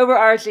the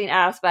overarching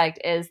aspect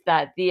is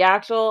that the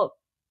actual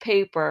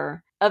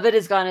paper of it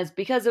is gone is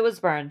because it was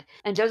burned.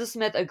 And Joseph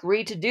Smith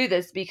agreed to do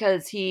this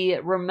because he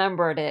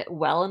remembered it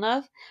well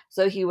enough.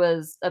 So he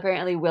was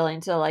apparently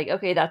willing to, like,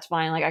 okay, that's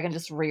fine. Like, I can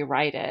just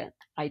rewrite it.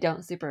 I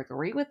don't super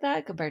agree with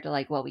that compared to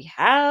like what we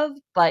have,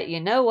 but you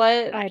know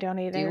what? I don't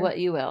Do either. what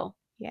you will.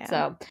 Yeah.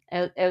 So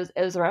it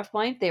was a rough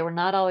point. They were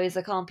not always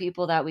the calm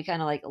people that we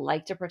kind of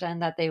like to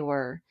pretend that they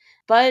were.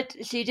 But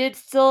she did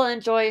still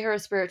enjoy her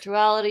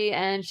spirituality,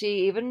 and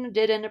she even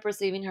did end up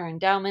receiving her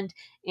endowment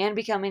and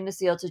becoming the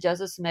seal to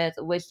Joseph Smith,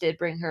 which did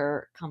bring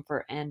her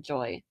comfort and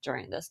joy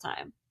during this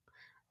time.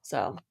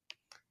 So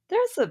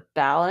there's a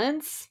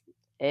balance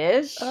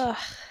ish. Ugh.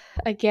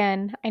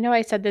 Again, I know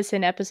I said this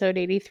in episode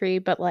 83,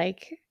 but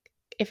like,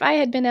 if I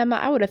had been Emma,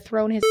 I would have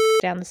thrown his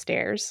down the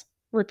stairs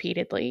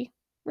repeatedly.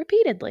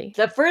 Repeatedly.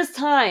 The first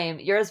time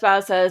your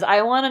spouse says,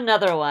 I want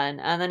another one,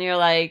 and then you're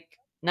like,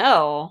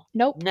 no,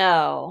 Nope.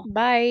 no,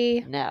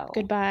 Bye. no.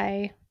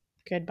 Goodbye.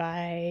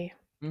 Goodbye.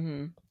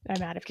 Mhm.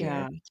 I'm out of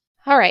Yeah. here.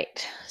 All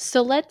right.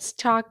 So let's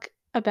talk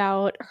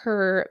about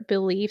her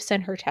beliefs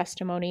and her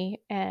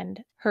testimony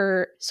and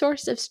her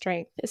source of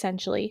strength,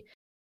 essentially.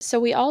 So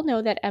we all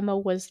know that Emma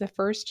was the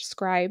first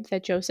scribe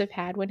that Joseph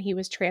had when he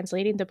was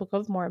translating the Book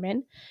of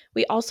Mormon.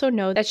 We also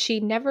know that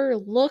she never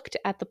looked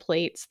at the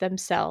plates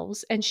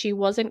themselves and she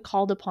wasn't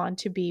called upon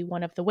to be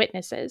one of the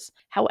witnesses.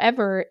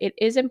 However, it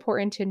is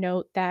important to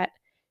note that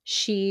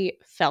she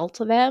felt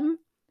them,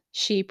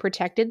 she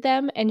protected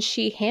them, and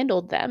she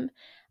handled them.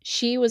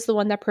 She was the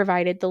one that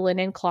provided the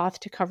linen cloth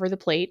to cover the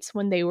plates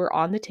when they were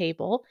on the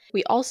table.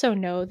 We also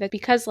know that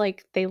because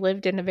they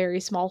lived in a very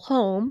small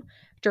home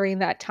during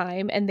that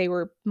time and they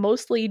were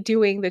mostly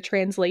doing the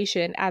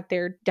translation at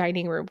their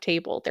dining room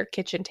table, their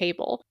kitchen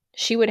table.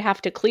 She would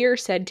have to clear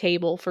said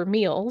table for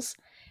meals.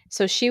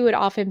 So she would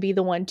often be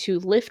the one to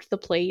lift the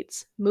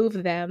plates,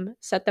 move them,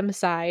 set them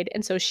aside.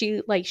 And so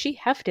she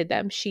hefted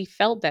them, she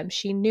felt them,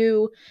 she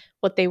knew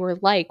what they were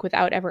like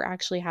without ever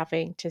actually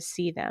having to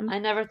see them. I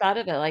never thought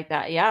of it like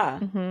that. Yeah.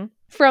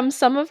 From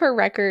some of her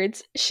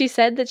records, she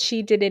said that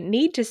she didn't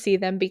need to see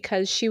them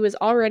because she was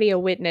already a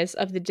witness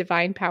of the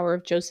divine power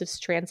of Joseph's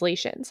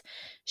translations.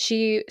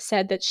 She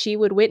said that she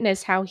would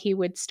witness how he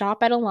would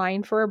stop at a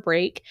line for a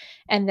break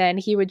and then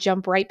he would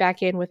jump right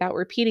back in without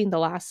repeating the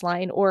last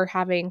line or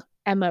having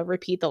Emma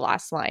repeat the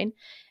last line.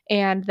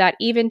 And that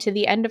even to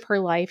the end of her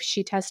life,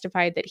 she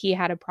testified that he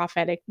had a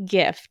prophetic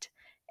gift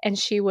and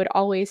she would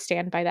always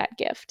stand by that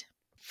gift.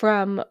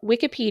 From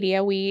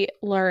Wikipedia, we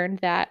learned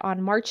that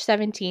on March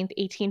 17th,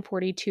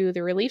 1842,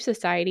 the Relief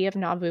Society of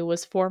Nauvoo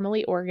was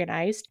formally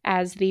organized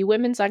as the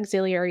Women's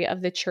Auxiliary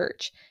of the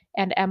Church,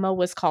 and Emma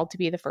was called to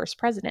be the first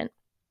president.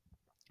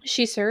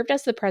 She served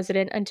as the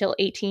president until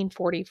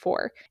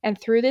 1844, and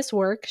through this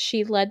work,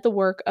 she led the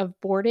work of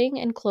boarding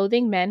and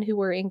clothing men who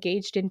were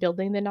engaged in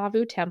building the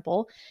Nauvoo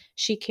Temple.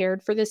 She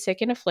cared for the sick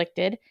and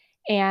afflicted,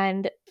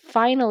 and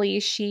finally,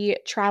 she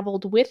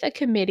traveled with a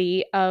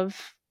committee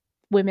of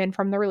women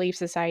from the Relief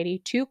Society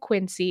to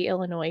Quincy,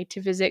 Illinois,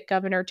 to visit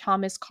Governor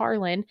Thomas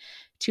Carlin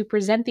to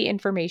present the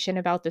information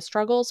about the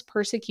struggles,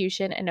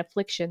 persecution, and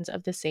afflictions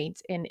of the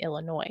saints in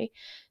Illinois.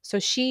 So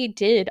she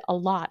did a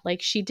lot.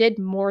 She did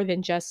more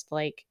than just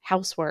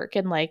housework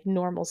and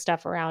normal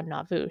stuff around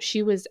Nauvoo.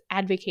 She was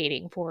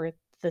advocating for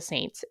the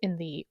saints in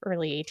the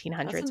early That's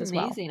 1800s as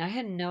well. amazing. I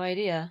had no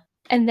idea.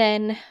 And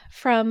then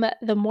from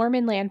the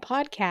Mormon Land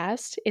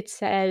podcast, it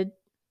said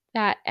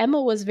that Emma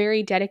was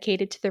very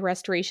dedicated to the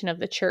restoration of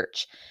the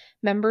church.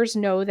 Members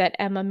know that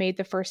Emma made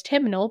the first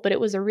hymnal, but it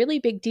was a really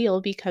big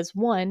deal because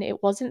one,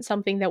 it wasn't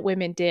something that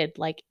women did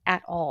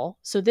at all.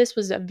 So this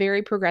was a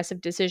very progressive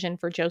decision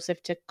for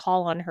Joseph to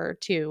call on her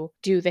to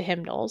do the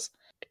hymnals.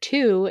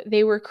 Two,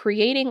 they were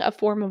creating a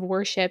form of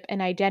worship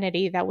and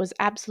identity that was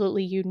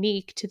absolutely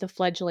unique to the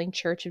fledgling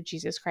Church of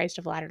Jesus Christ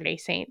of Latter-day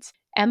Saints.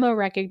 Emma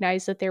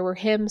recognized that there were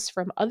hymns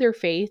from other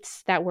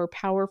faiths that were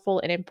powerful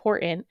and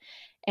important,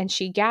 and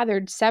she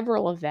gathered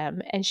several of them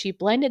and she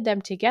blended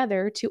them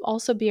together to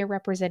also be a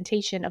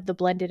representation of the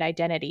blended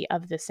identity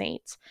of the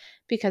saints,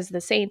 because the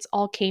saints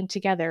all came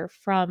together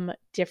from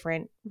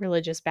different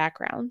religious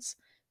backgrounds.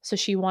 So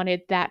she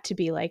wanted that to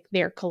be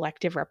their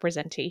collective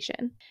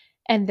representation.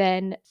 And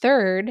then,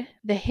 third,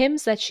 the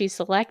hymns that she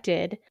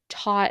selected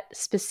taught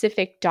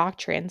specific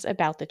doctrines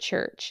about the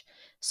church.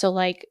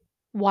 So,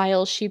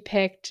 while she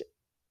picked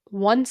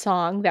one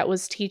song that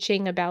was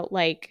teaching about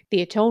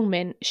the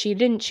atonement, she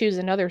didn't choose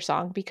another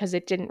song because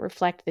it didn't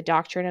reflect the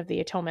doctrine of the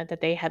atonement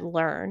that they had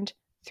learned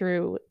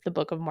through the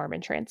Book of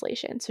Mormon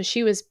translation. So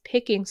she was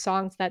picking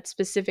songs that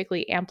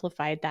specifically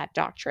amplified that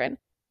doctrine.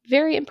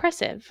 Very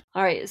impressive.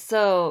 All right,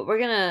 so we're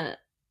gonna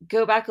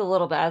go back a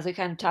little bit as we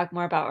kind of talk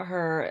more about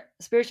her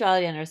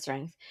spirituality and her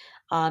strength,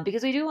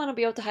 because we do want to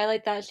be able to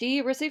highlight that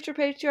she received her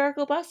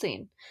patriarchal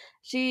blessing.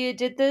 She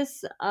did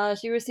this.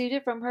 She received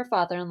it from her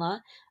father-in-law,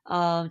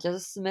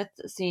 Joseph Smith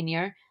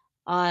Sr.,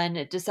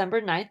 on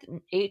December 9th,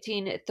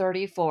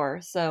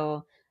 1834.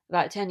 So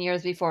about 10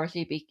 years before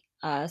she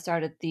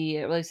started the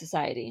Relief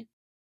Society.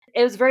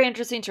 It was very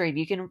interesting to read.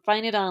 You can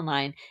find it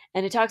online,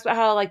 and it talks about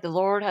how the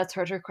Lord has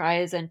heard her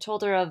cries and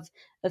told her of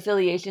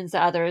afflictions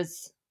that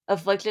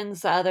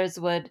others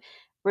would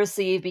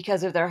receive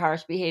because of their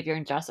harsh behavior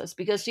and justice.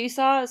 Because she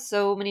saw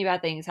so many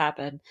bad things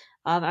happen.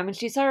 I mean,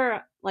 she saw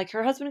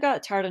her husband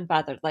got tarred and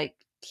feathered.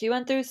 She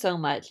went through so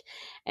much,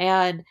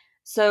 and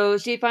so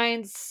she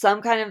finds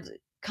some kind of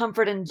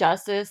comfort and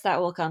justice that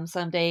will come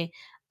someday.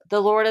 The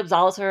Lord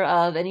absolves her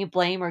of any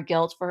blame or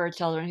guilt for her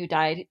children who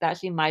died that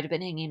she might have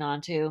been hanging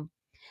on to.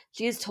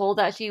 She is told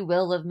that she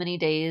will live many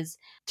days.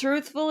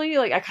 Truthfully,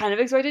 I kind of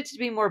expected it to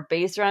be more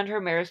based around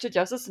her marriage to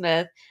Joseph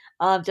Smith,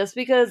 just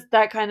because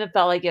that kind of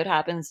felt like it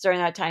happens during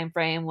that time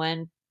frame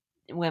when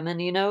women,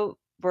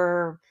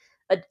 were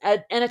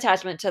an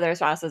attachment to their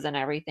spouses and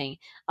everything.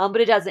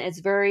 But it doesn't. It's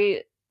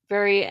very,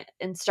 very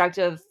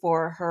instructive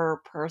for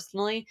her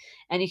personally,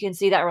 and you can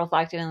see that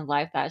reflected in the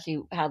life that she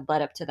had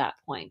led up to that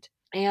point.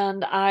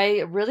 And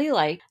I really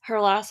like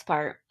her last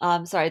part.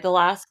 The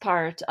last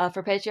part of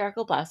her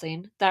patriarchal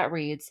blessing that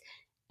reads,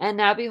 "And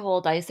now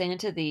behold, I say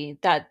unto thee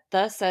that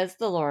thus says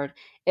the Lord,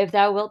 If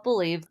thou wilt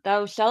believe,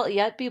 thou shalt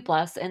yet be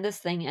blessed in this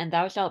thing, and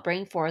thou shalt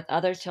bring forth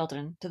other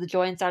children, to the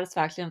joy and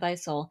satisfaction of thy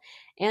soul,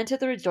 and to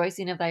the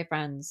rejoicing of thy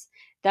friends.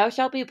 Thou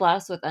shalt be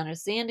blessed with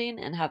understanding,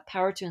 and have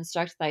power to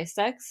instruct thy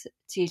sex,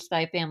 teach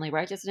thy family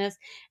righteousness,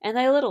 and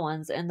thy little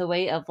ones in the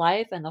way of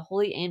life, and the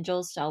holy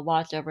angels shall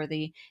watch over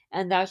thee,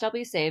 and thou shalt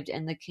be saved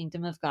in the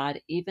kingdom of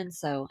God. Even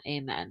so,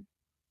 amen.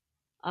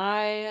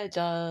 I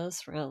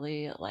just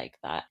really like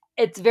that.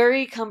 It's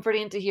very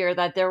comforting to hear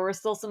that there were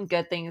still some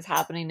good things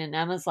happening in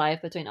Emma's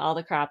life between all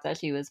the crap that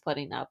she was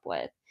putting up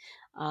with.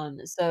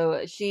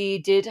 So she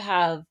did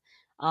have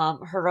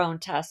her own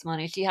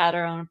testimony. She had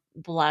her own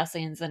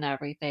blessings and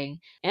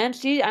everything. And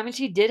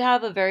she did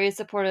have a very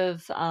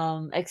supportive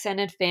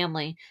extended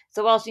family.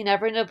 So while she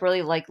never ended up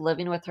really like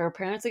living with her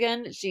parents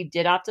again, she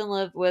did often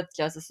live with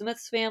Joseph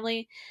Smith's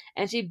family,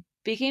 and she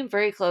became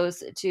very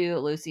close to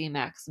Lucy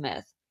Mack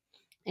Smith.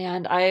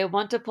 And I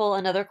want to pull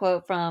another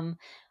quote from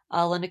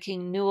Linda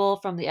King Newell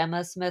from the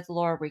Emma Smith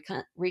Lore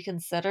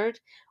Reconsidered,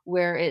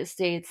 where it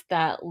states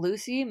that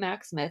Lucy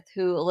Mack Smith,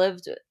 who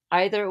lived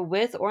either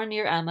with or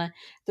near Emma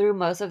through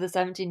most of the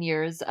 17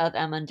 years of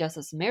Emma and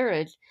Joseph's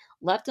marriage,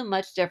 left a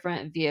much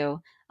different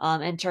view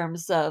in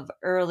terms of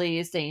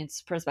early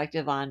saints'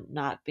 perspective on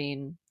not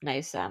being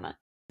nice to Emma.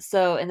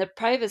 So, in the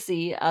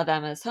privacy of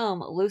Emma's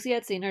home, Lucy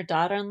had seen her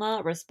daughter in law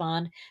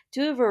respond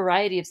to a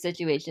variety of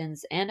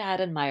situations and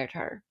had admired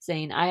her,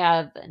 saying, I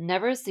have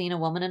never seen a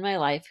woman in my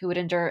life who would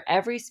endure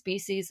every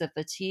species of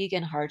fatigue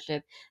and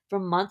hardship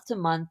from month to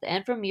month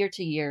and from year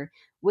to year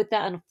with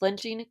that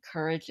unflinching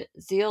courage,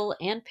 zeal,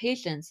 and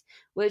patience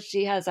which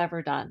she has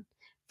ever done.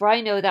 For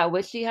I know that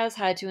which she has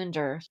had to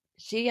endure.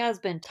 She has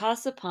been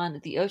tossed upon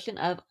the ocean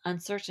of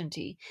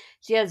uncertainty.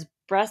 She has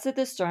breasted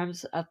the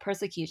storms of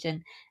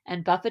persecution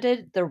and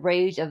buffeted the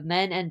rage of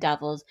men and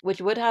devils, which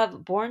would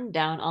have borne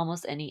down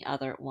almost any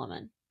other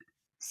woman.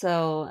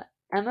 So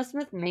Emma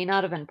Smith may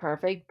not have been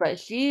perfect, but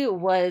she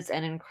was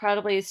an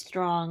incredibly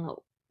strong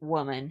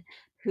woman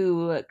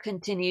who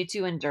continued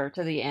to endure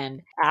to the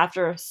end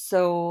after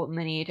so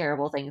many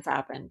terrible things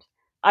happened.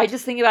 I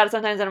just think about it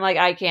sometimes and I'm like,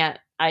 I can't.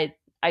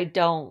 I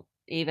don't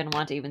even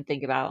want to even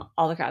think about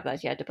all the crap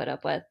that she had to put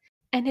up with.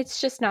 And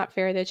it's just not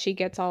fair that she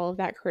gets all of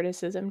that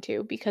criticism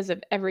too because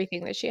of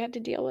everything that she had to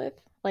deal with.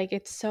 Like,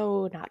 it's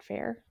so not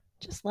fair.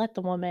 Just let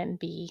the woman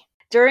be.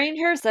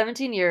 During her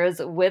 17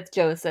 years with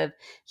Joseph,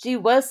 she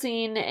was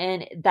seen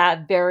in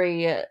that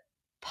very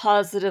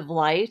positive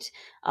light.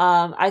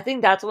 I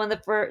think that's when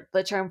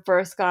the term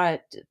first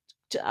got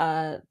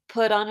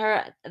put on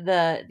her,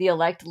 the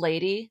elect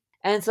lady,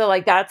 and so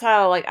like that's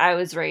how like I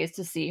was raised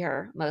to see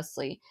her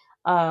mostly.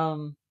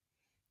 Um,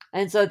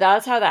 and so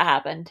that's how that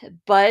happened.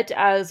 But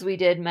as we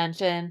did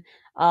mention,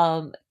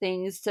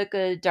 things took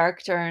a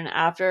dark turn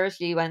after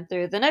she went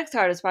through the next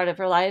hardest part of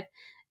her life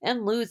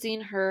and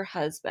losing her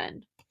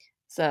husband.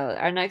 So,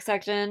 our next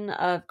section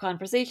of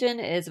conversation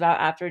is about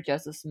after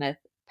Joseph Smith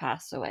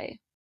passed away.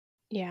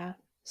 Yeah.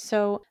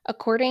 So,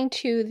 according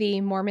to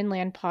the Mormon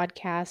Land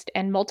podcast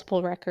and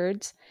multiple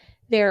records,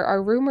 there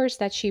are rumors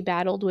that she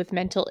battled with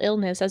mental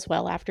illness as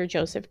well after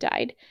Joseph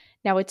died.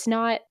 Now, it's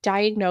not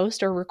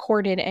diagnosed or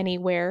recorded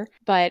anywhere,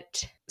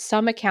 but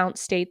some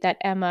accounts state that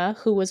Emma,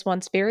 who was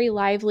once very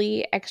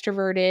lively,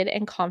 extroverted,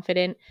 and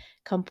confident,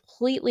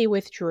 completely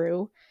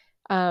withdrew.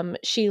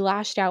 She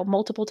lashed out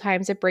multiple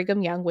times at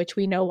Brigham Young, which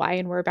we know why,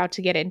 and we're about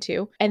to get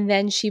into. And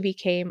then she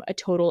became a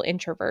total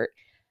introvert.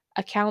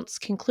 Accounts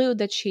conclude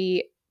that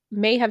she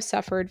may have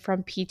suffered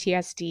from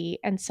PTSD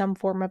and some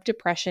form of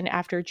depression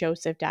after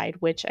Joseph died,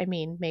 which I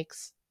mean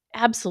makes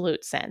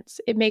absolute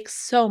sense. It makes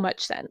so much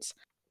sense.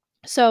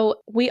 So,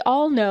 we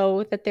all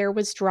know that there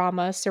was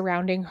drama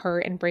surrounding her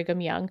and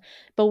Brigham Young,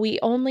 but we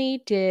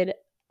only did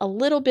a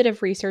little bit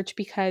of research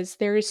because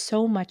there is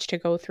so much to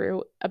go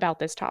through about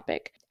this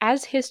topic.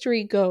 As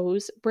history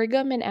goes,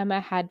 Brigham and Emma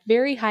had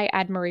very high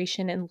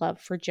admiration and love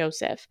for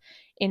Joseph.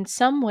 In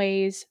some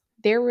ways,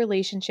 their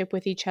relationship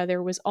with each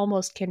other was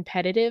almost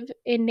competitive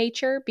in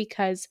nature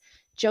because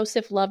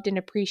Joseph loved and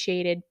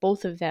appreciated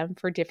both of them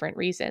for different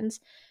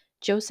reasons.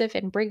 Joseph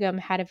and Brigham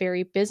had a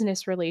very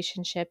business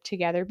relationship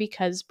together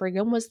because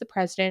Brigham was the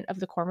president of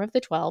the Quorum of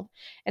the 12.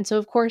 And so,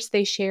 of course,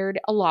 they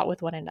shared a lot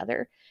with one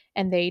another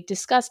and they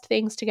discussed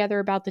things together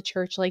about the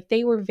church. Like,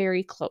 they were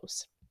very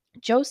close.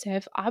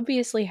 Joseph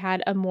obviously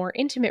had a more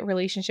intimate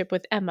relationship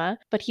with Emma,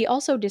 but he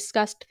also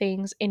discussed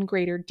things in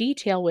greater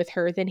detail with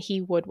her than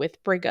he would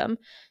with Brigham.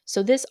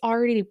 So, this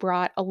already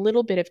brought a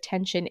little bit of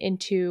tension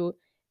into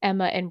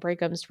Emma and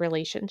Brigham's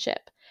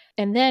relationship.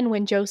 And then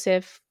when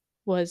Joseph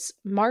was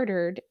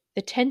martyred,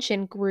 the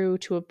tension grew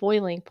to a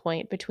boiling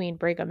point between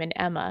Brigham and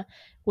Emma,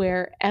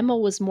 where Emma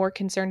was more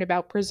concerned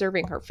about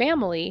preserving her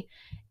family,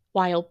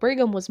 while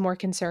Brigham was more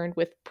concerned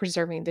with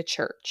preserving the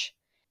church.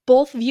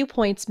 Both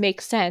viewpoints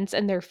make sense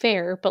and they're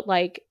fair, but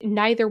like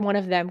neither one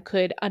of them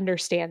could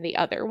understand the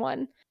other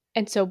one.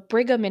 And so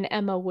Brigham and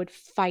Emma would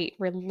fight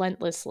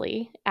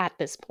relentlessly at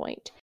this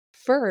point.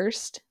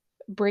 First,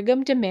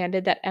 Brigham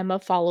demanded that Emma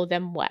follow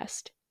them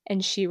west,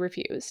 and she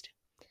refused.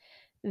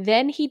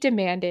 Then he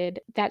demanded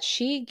that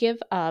she give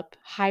up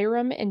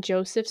Hiram and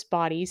Joseph's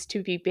bodies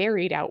to be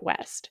buried out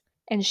west,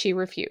 and she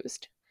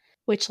refused.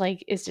 Which,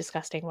 like, is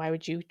disgusting. Why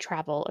would you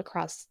travel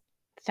across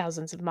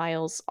thousands of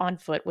miles on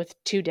foot with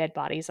two dead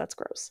bodies? That's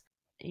gross.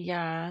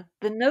 Yeah,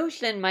 the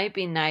notion might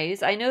be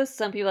nice. I know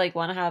some people like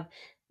want to have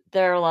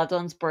their loved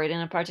ones buried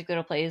in a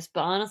particular place,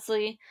 but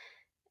honestly,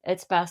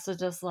 it's best to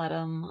just let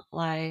them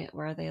lie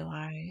where they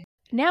lie.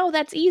 Now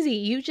that's easy.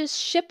 You just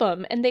ship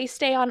them and they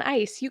stay on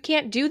ice. You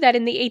can't do that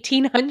in the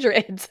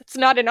 1800s. It's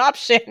not an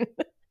option.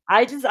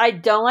 I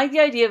don't like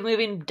the idea of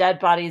moving dead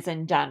bodies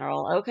in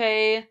general.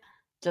 Okay,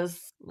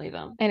 just leave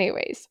them.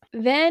 Anyways,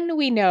 then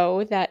we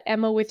know that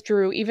Emma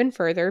withdrew even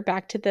further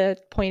back to the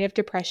point of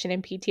depression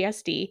and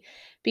PTSD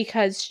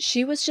because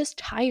she was just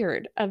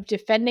tired of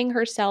defending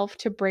herself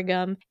to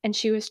Brigham and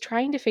she was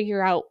trying to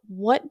figure out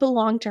what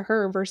belonged to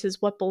her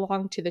versus what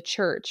belonged to the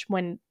church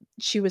when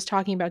she was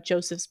talking about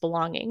Joseph's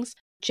belongings.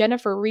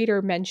 Jennifer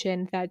Reeder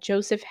mentioned that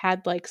Joseph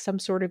had like some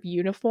sort of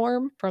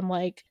uniform from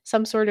like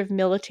some sort of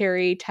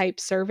military type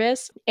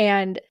service.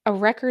 And a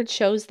record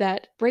shows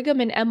that Brigham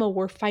and Emma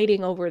were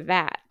fighting over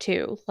that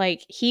too.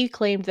 Like he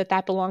claimed that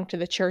that belonged to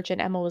the church, and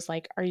Emma was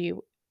like, "Are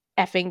you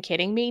effing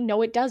kidding me?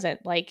 No, it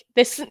doesn't. Like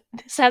this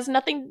has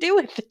nothing to do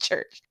with the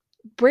church."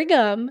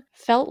 Brigham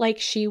felt like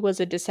she was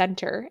a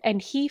dissenter,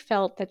 and he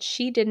felt that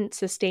she didn't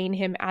sustain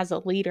him as a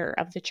leader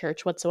of the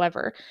church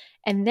whatsoever.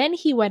 And then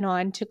he went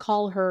on to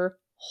call her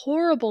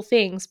horrible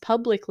things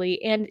publicly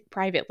and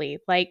privately.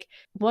 Like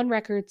one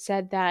record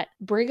said that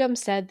Brigham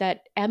said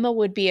that Emma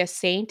would be a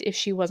saint if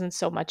she wasn't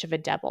so much of a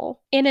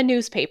devil in a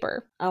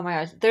newspaper. Oh my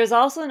gosh. There's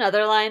also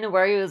another line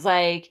where he was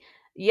like,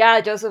 yeah,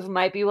 Joseph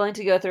might be willing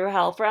to go through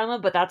hell for Emma,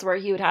 but that's where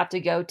he would have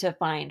to go to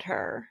find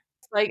her.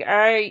 It's like, all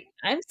right,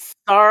 I'm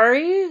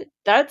sorry.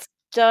 That's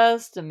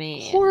just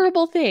mean.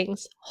 Horrible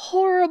things.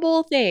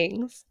 Horrible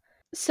things.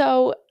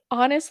 So,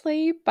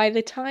 honestly, by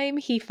the time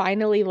he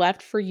finally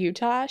left for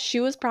Utah, she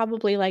was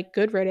probably like,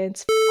 good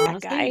riddance, that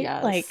Honestly,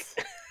 guy. Like,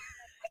 yes.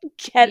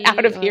 get out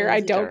He of here. I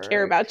was a don't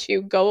care jerk. about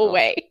you. Go Ugh.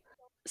 away.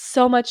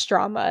 So much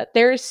drama.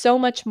 There is so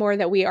much more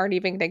that we aren't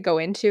even going to go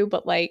into,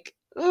 but like,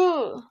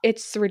 Ooh.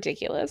 it's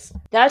ridiculous.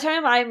 That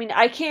time, I mean,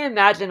 I can't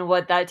imagine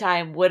what that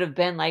time would have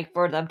been like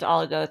for them to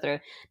all go through.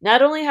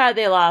 Not only had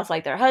they lost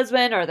like their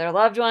husband or their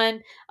loved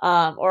one,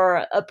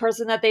 or a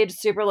person that they'd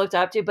super looked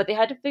up to, but they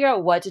had to figure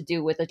out what to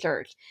do with the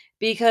church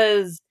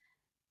because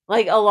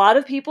like a lot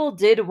of people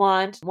did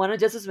want one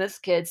of Joseph Smith's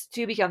kids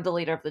to become the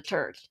leader of the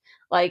church.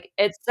 Like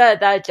it's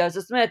said that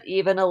Joseph Smith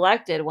even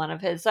elected one of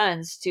his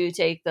sons to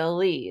take the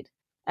lead.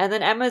 And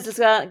then Emma's just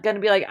gonna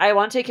be like, I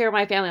want to take care of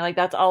my family. Like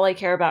that's all I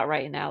care about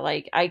right now.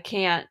 Like I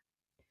can't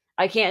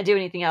do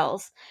anything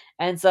else.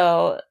 And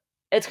so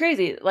it's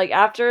crazy. Like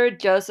after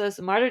Joseph's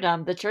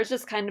martyrdom, the church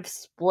just kind of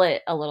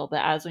split a little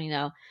bit, as we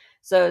know.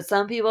 So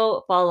some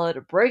people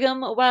followed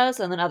Brigham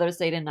West, and then others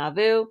stayed in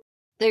Nauvoo.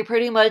 They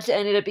pretty much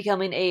ended up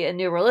becoming a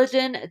new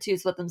religion to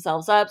split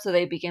themselves up. So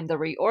they became the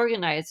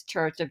reorganized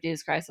Church of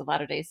Jesus Christ of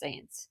Latter day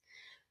Saints.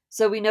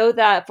 So we know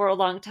that for a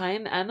long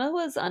time, Emma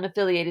was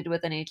unaffiliated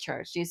with any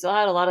church. She still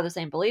had a lot of the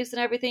same beliefs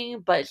and everything,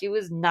 but she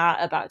was not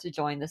about to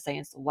join the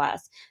Saints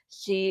West.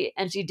 She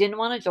didn't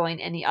want to join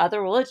any other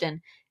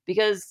religion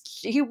because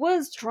she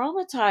was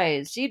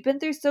traumatized. She'd been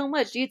through so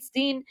much. She'd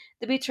seen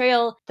the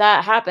betrayal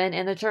that happened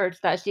in the church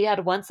that she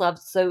had once loved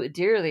so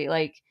dearly.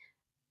 Like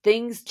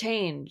things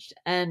changed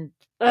and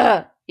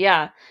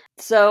yeah.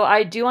 So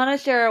I do want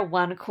to share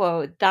one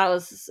quote that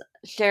was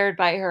shared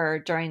by her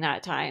during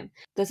that time.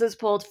 This is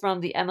pulled from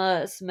the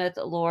Emma Smith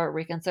Lore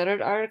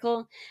Reconsidered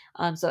article.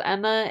 So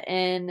Emma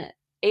in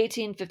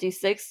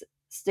 1856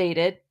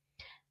 stated,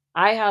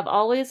 I have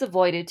always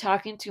avoided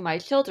talking to my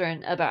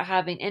children about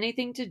having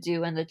anything to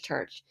do in the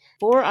church,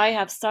 for I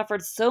have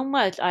suffered so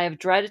much I have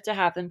dreaded to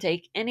have them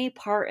take any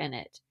part in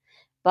it.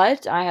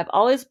 But I have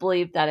always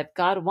believed that if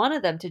God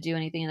wanted them to do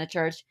anything in the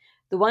church,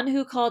 the one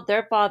who called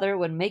their father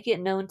would make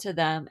it known to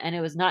them, and it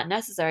was not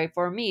necessary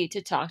for me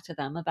to talk to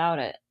them about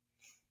it.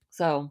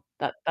 So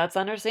that's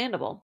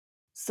understandable.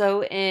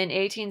 So in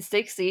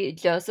 1860,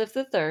 Joseph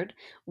III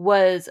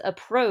was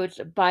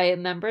approached by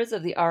members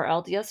of the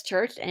RLDS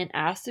Church and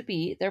asked to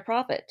be their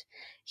prophet.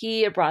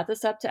 He brought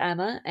this up to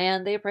Emma,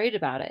 and they prayed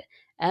about it.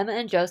 Emma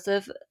and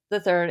Joseph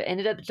III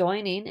ended up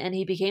joining, and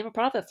he became a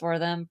prophet for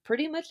them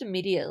pretty much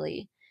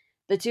immediately.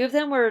 The two of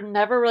them were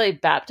never really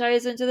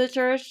baptized into the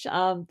church.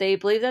 They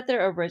believe that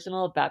their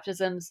original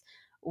baptisms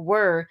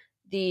were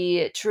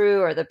the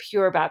true or the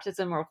pure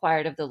baptism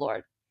required of the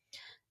Lord.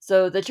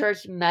 So the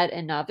church met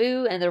in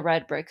Nauvoo in the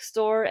red brick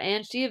store,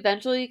 and she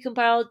eventually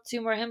compiled two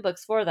more hymn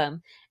books for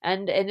them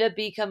and ended up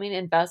becoming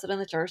invested in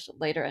the church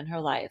later in her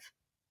life.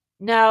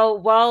 Now,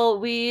 while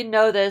we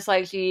know this,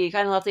 like she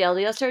kind of left the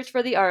LDS church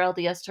for the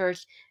RLDS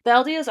church, the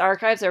LDS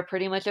archives are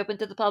pretty much open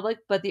to the public,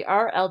 but the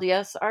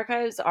RLDS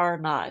archives are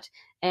not.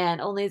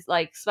 And only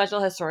like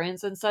special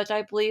historians and such,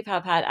 I believe,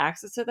 have had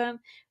access to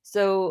them.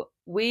 So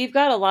we've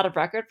got a lot of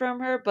record from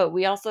her, but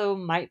we also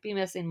might be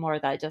missing more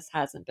that just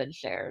hasn't been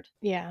shared.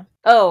 Yeah.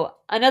 Oh,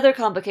 another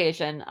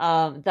complication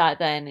that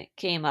then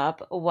came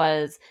up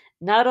was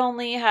Not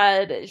only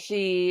had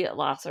she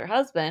lost her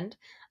husband,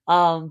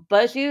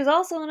 but she was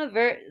also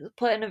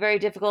put in a very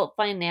difficult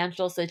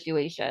financial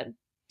situation.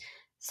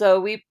 So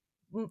we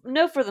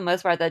know for the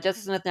most part that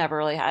Joseph Smith never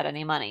really had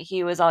any money.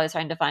 He was always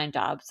trying to find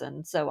jobs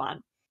and so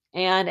on.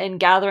 And in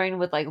gathering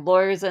with like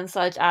lawyers and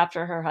such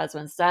after her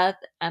husband's death,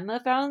 Emma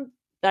found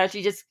that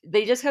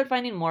they just kept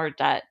finding more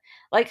debt.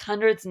 Like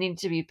hundreds needed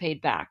to be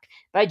paid back.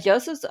 By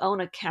Joseph's own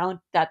account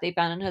that they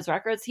found in his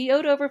records, he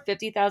owed over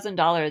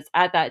 $50,000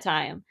 at that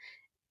time.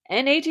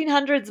 In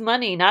 1800s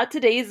money, not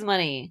today's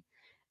money.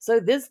 So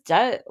this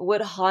debt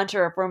would haunt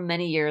her for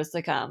many years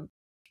to come.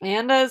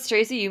 And as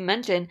Tracy, you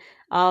mentioned,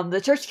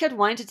 the church kept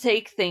wanting to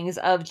take things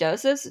of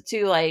Joseph's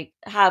to like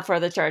have for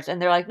the church, and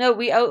they're like, "No,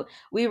 we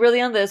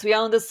really own this. We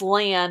own this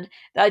land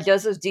that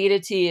Joseph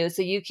deeded to you,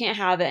 so you can't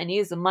have it and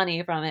use the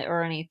money from it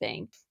or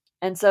anything."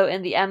 And so,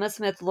 in the Emma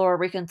Smith Lore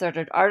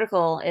Reconsidered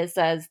article, it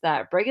says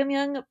that Brigham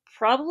Young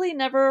probably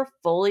never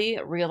fully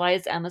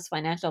realized Emma's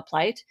financial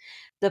plight,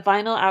 the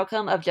final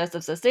outcome of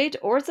Joseph's estate,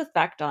 or its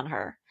effect on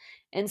her.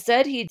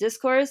 Instead, he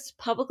discoursed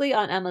publicly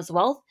on Emma's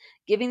wealth,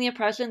 giving the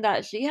impression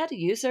that she had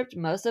usurped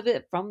most of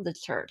it from the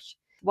church.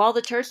 While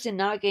the church did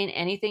not gain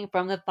anything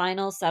from the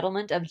final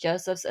settlement of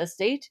Joseph's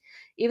estate,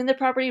 even the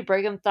property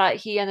Brigham thought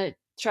he and the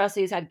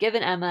trustees had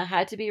given Emma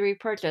had to be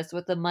repurchased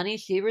with the money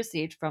she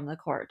received from the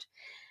court.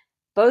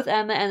 Both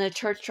Emma and the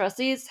church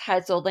trustees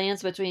had sold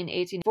lands between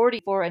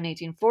 1844 and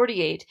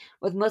 1848,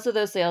 with most of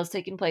those sales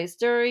taking place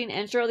during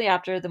and shortly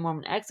after the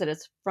Mormon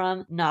exodus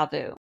from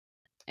Nauvoo.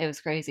 It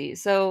was crazy.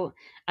 So,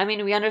 I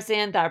mean, we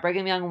understand that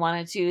Brigham Young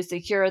wanted to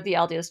secure the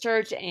LDS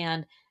Church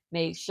and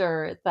make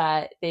sure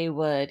that they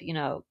would,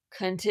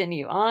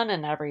 continue on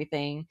and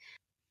everything.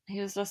 He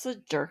was just a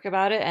jerk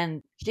about it,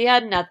 and she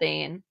had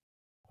nothing.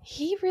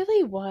 He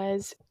really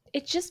was.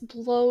 It just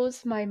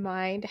blows my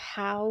mind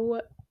how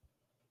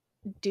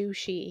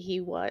douchey he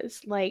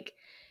was. Like,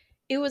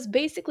 it was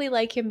basically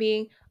like him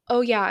being,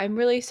 "Oh yeah, I'm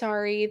really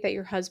sorry that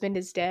your husband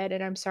is dead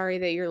and I'm sorry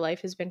that your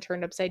life has been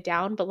turned upside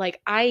down, but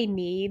like I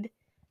need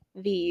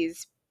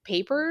these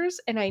papers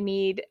and I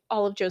need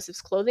all of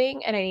Joseph's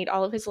clothing and I need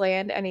all of his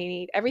land and I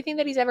need everything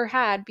that he's ever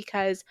had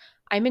because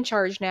I'm in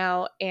charge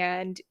now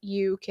and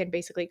you can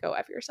basically go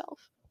F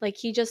yourself." Like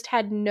he just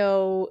had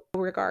no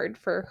regard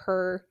for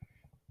her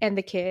and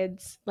the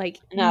kids, like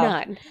No,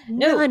 none,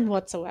 no. none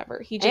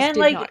whatsoever. He just And did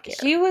like not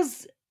she care.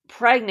 was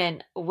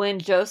pregnant when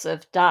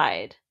Joseph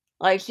died.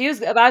 Like she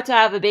was about to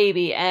have a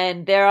baby,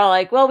 and they're all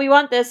like, "Well, we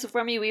want this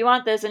from you. We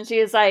want this." And she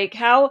is like,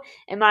 "How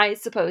am I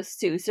supposed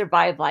to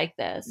survive like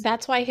this?"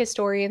 That's why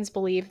historians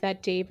believe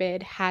that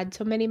David had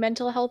so many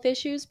mental health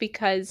issues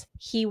because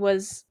he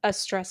was a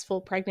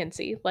stressful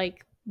pregnancy.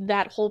 Like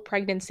that whole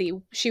pregnancy,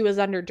 she was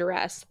under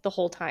duress the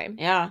whole time.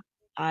 Yeah,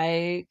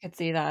 I could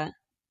see that.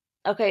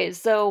 Okay,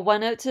 so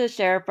one note to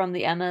share from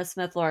the Emma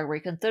Smith Lore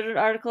Reconsidered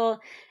article.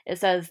 It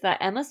says that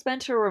Emma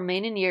spent her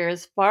remaining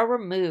years far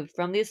removed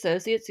from the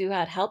associates who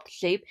had helped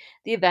shape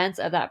the events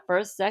of that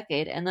first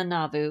decade in the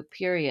Nauvoo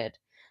period.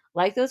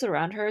 Like those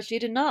around her, she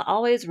did not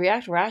always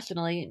react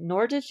rationally,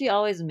 nor did she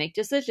always make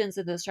decisions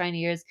in those trying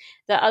years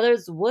that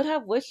others would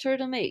have wished her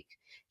to make.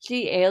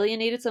 She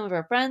alienated some of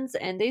her friends,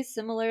 and they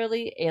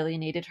similarly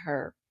alienated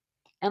her.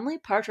 Emily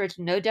Partridge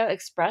no doubt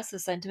expressed the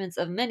sentiments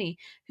of many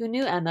who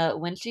knew Emma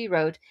when she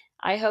wrote,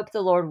 "I hope the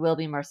Lord will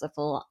be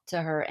merciful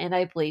to her, and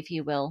I believe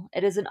he will.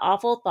 It is an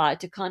awful thought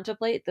to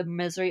contemplate the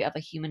misery of a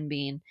human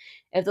being.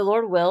 If the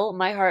Lord will,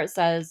 my heart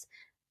says,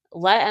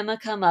 let Emma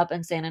come up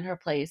and stand in her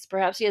place.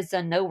 Perhaps she has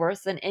done no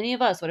worse than any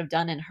of us would have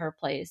done in her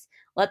place.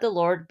 Let the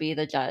Lord be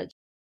the judge."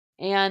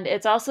 And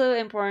it's also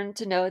important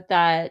to note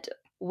that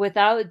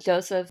without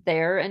Joseph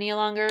there any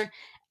longer,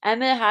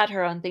 Emma had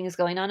her own things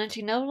going on and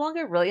she no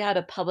longer really had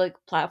a public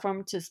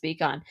platform to speak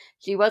on.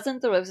 She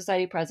wasn't the Rose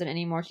Society president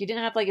anymore. She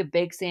didn't have like a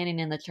big standing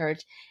in the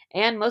church,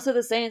 and most of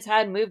the saints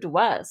had moved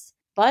west.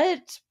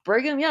 But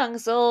Brigham Young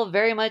still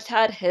very much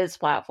had his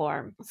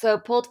platform. So,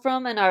 pulled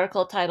from an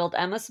article titled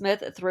Emma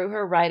Smith Through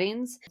Her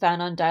Writings,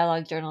 found on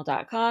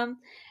dialoguejournal.com,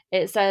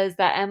 it says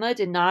that Emma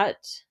did not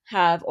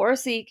have or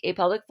seek a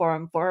public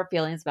forum for her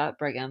feelings about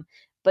Brigham,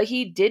 but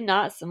he did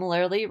not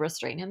similarly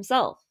restrain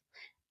himself.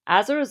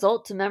 As a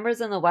result, to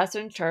members in the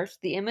Western Church,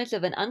 the image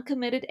of an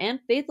uncommitted and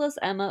faithless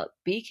Emma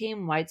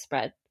became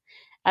widespread.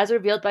 As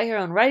revealed by her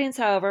own writings,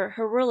 however,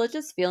 her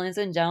religious feelings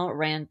in general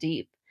ran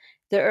deep.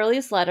 The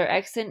earliest letter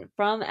extant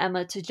from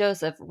Emma to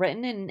Joseph,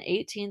 written in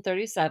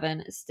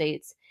 1837,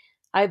 states,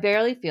 "I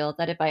verily feel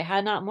that if I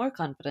had not more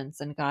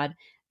confidence in God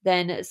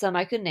than some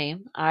I could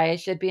name, I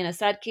should be in a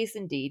sad case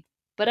indeed.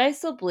 But I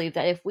still believe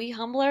that if we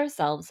humble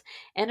ourselves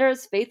and are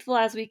as faithful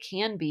as we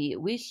can be,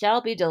 we shall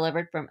be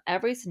delivered from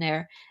every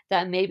snare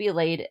that may be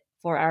laid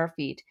for our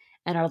feet,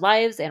 and our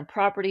lives and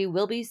property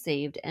will be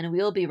saved, and we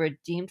will be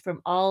redeemed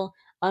from all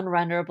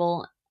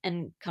unrenderable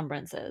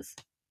encumbrances."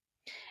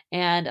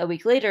 And a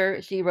week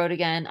later, she wrote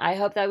again, "I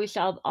hope that we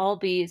shall all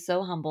be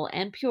so humble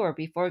and pure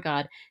before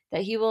God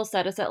that He will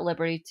set us at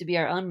liberty to be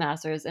our own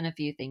masters in a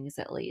few things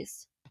at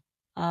least."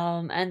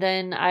 And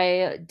then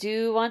I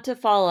do want to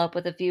follow up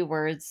with a few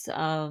words.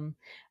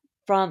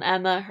 from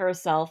Emma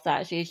herself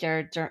that she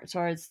shared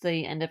towards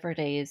the end of her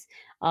days,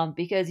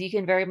 because you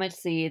can very much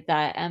see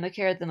that Emma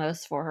cared the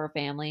most for her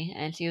family,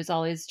 and she was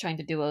always trying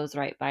to do what was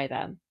right by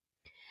them.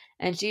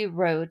 And she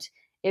wrote,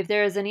 "If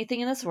there is anything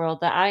in this world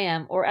that I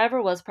am or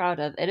ever was proud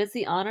of, it is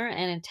the honor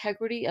and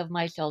integrity of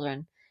my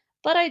children.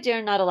 But I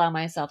dare not allow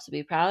myself to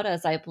be proud,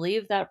 as I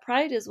believe that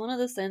pride is one of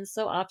the sins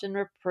so often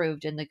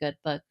reproved in the good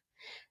book.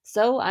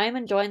 So I am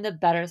enjoying the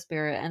better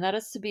spirit, and that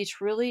is to be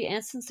truly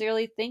and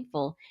sincerely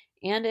thankful,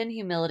 and in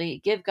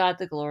humility give God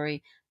the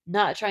glory,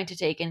 not trying to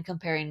take in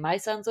comparing my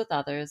sons with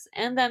others,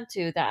 and them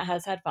too that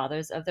has had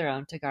fathers of their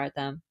own to guard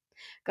them.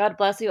 God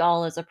bless you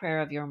all is a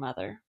prayer of your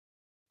mother."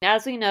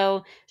 As we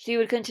know, she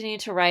would continue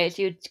to write.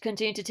 She would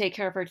continue to take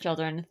care of her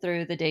children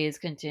through the days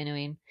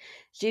continuing.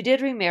 She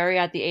did remarry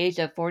at the age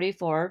of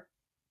 44,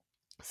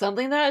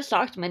 something that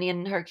shocked many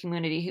in her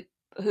community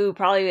who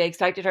probably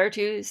expected her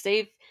to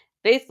stay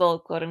faithful,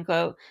 quote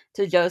unquote,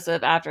 to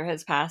Joseph after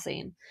his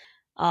passing.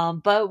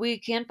 But we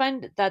can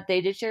find that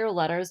they did share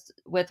letters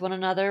with one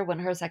another when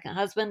her second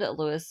husband,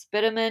 Louis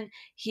Bideman,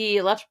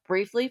 he left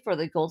briefly for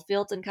the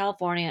goldfields in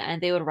California, and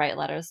they would write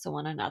letters to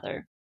one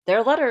another.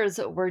 Their letters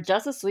were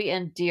just as sweet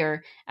and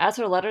dear as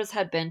her letters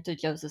had been to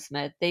Joseph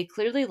Smith. They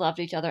clearly loved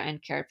each other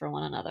and cared for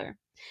one another.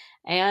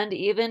 And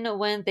even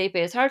when they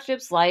faced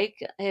hardships like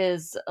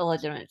his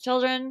illegitimate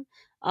children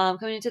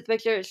coming into the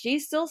picture, she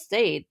still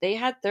stayed. They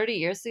had 30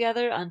 years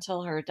together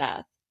until her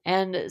death.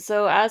 And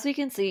so, as we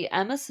can see,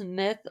 Emma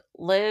Smith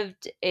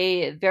lived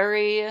a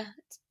very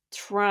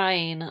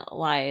trying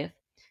life.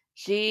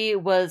 She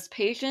was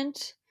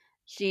patient,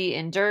 she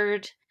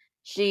endured,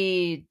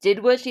 she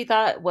did what she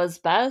thought was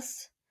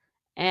best,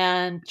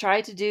 and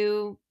tried to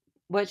do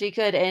what she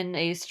could in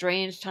a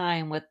strange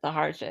time with the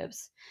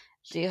hardships.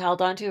 She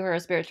held on to her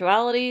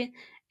spirituality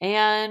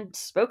and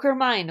spoke her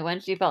mind when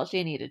she felt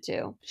she needed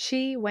to.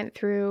 She went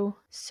through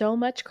so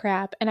much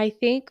crap. And I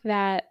think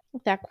that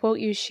that quote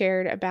you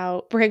shared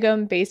about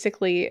Brigham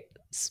basically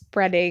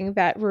spreading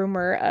that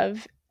rumor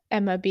of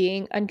Emma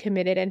being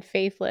uncommitted and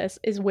faithless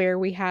is where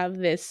we have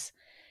this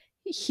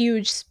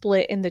huge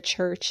split in the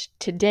church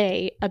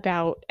today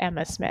about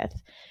Emma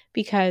Smith,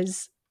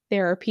 because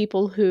there are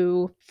people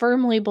who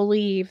firmly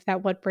believe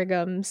that what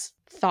Brigham's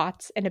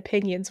thoughts and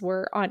opinions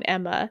were on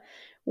Emma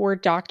were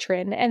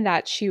doctrine, and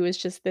that she was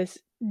just this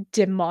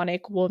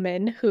demonic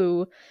woman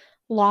who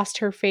lost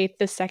her faith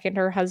the second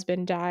her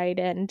husband died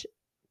and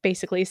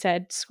basically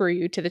said, "Screw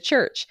you," to the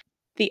church.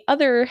 The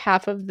other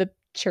half of the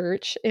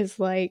church is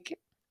like,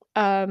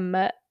 um,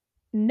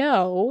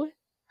 no,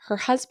 her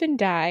husband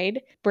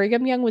died.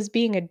 Brigham Young was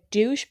being a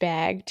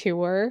douchebag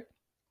to her.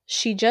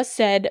 She just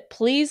said,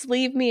 "Please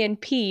leave me in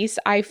peace.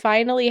 I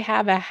finally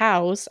have a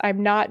house.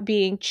 I'm not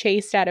being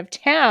chased out of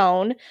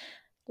town.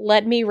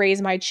 Let me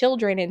raise my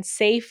children in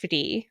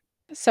safety."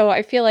 So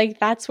I feel like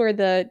that's where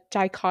the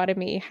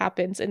dichotomy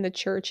happens in the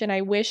church. And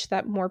I wish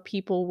that more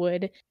people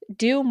would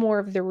do more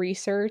of the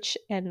research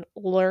and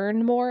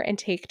learn more and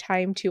take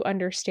time to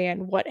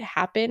understand what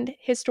happened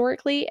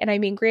historically. And I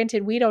mean,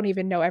 granted, we don't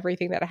even know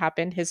everything that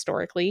happened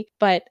historically,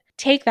 but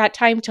take that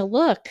time to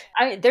look.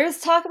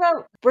 There's talk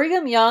about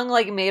Brigham Young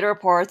made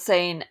reports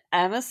saying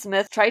Emma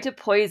Smith tried to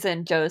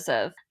poison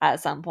Joseph at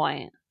some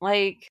point.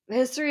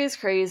 History is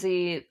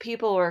crazy,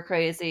 people were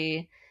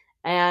crazy,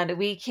 and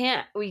we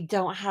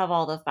don't have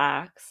all the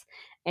facts.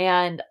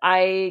 And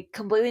I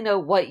completely know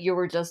what you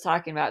were just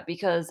talking about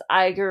because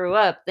I grew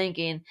up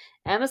thinking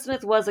Emma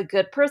Smith was a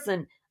good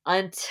person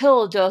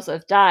until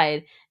Joseph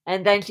died,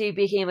 and then she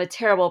became a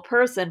terrible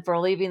person for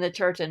leaving the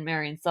church and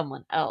marrying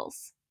someone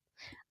else.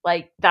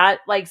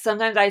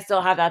 Sometimes I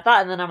still have that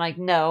thought, and then I'm like,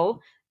 no,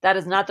 that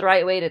is not the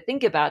right way to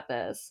think about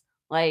this.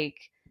 Like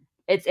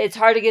it's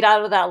hard to get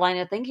out of that line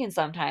of thinking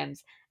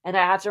sometimes. And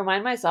I have to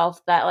remind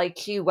myself that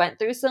she went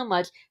through so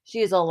much, she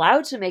is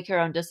allowed to make her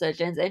own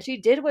decisions, and she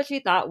did what she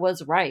thought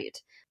was right.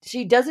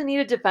 She doesn't need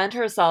to defend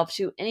herself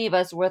to any of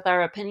us with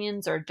our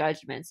opinions or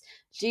judgments.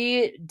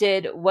 She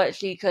did what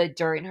she could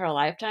during her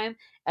lifetime,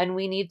 and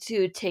we need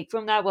to take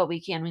from that what we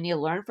can. We need to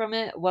learn from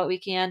it what we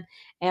can,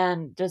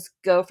 and just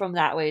go from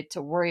that way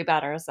to worry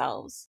about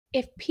ourselves.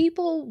 If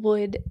people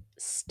would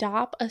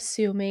stop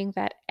assuming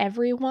that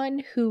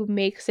everyone who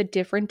makes a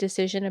different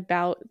decision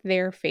about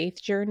their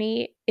faith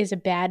journey is a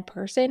bad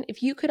person,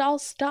 if you could all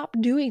stop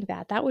doing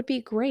that, that would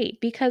be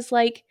great. Because,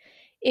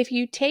 if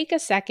you take a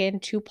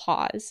second to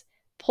pause,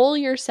 pull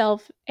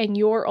yourself and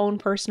your own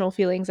personal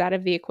feelings out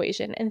of the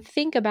equation, and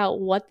think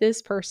about what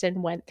this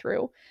person went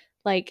through.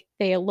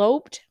 They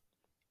eloped,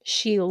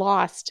 she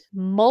lost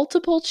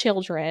multiple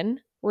children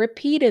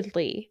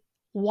repeatedly,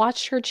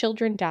 watched her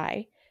children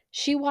die.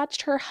 She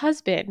watched her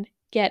husband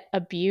get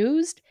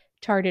abused,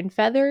 tarred and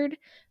feathered,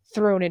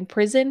 thrown in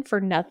prison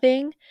for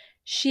nothing.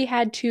 She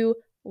had to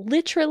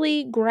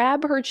literally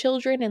grab her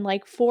children and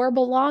four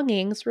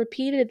belongings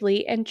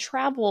repeatedly and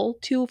travel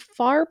to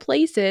far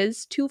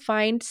places to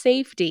find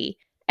safety.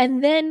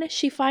 And then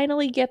she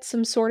finally gets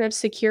some sort of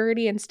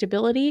security and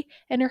stability,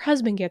 and her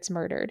husband gets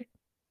murdered.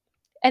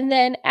 And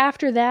then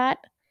after that,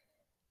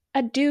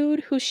 a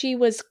dude who she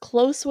was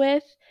close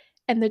with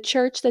and the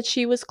church that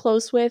she was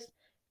close with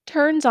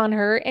turns on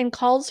her and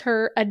calls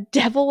her a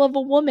devil of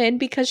a woman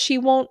because she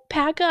won't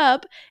pack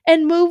up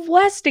and move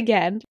west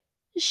again.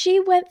 She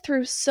went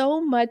through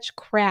so much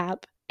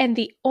crap, and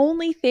the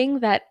only thing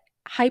that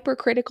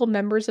hypercritical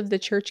members of the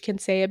church can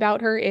say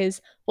about her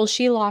is, well,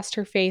 she lost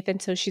her faith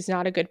and so she's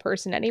not a good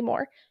person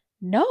anymore.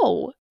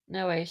 No.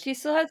 No way. She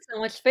still has so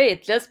much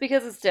faith. Just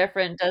because it's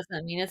different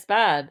doesn't mean it's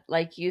bad,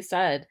 like you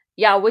said.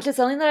 Yeah, which is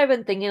something that I've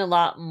been thinking a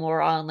lot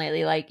more on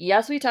lately. Like,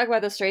 yes, we talk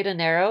about the straight and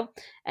narrow,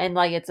 and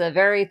like it's a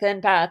very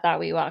thin path that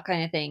we walk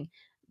kind of thing.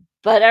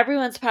 But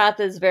everyone's path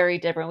is very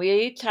different. We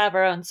each have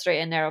our own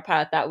straight and narrow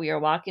path that we are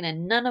walking,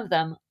 and none of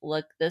them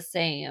look the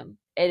same.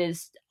 It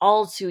is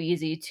all too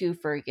easy to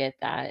forget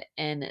that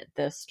in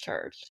this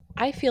church.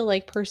 I feel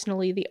like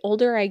personally, the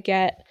older I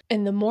get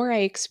and the more I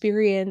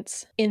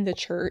experience in the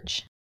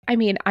church, I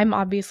mean, I'm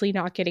obviously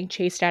not getting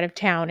chased out of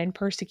town and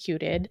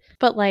persecuted,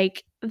 but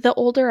like the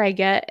older I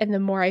get and the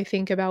more I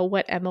think about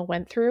what Emma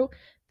went through,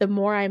 the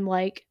more I'm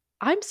like,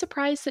 I'm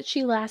surprised that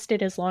she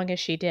lasted as long as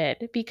she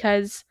did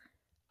because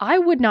I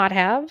would not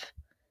have.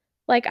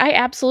 Like, I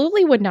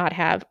absolutely would not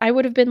have. I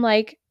would have been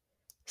like,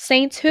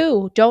 Saints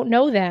who? Don't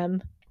know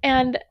them.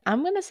 And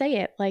I'm gonna say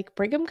it, like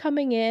Brigham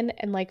coming in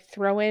and like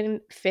throwing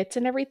fits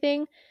and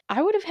everything,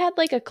 I would have had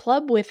like a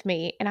club with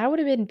me and I would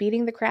have been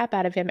beating the crap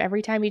out of him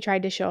every time he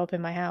tried to show up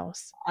in my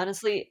house.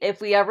 Honestly,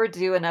 if we ever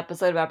do an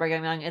episode about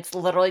Brigham Young, it's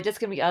literally just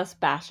gonna be us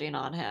bashing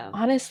on him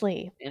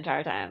Honestly. the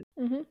entire time.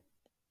 hmm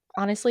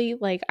Honestly,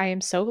 like I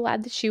am so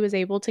glad that she was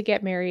able to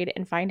get married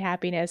and find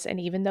happiness. And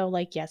even though,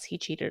 like, yes, he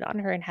cheated on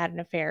her and had an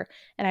affair,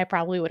 and I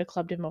probably would have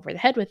clubbed him over the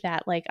head with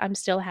that, like, I'm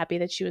still happy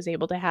that she was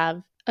able to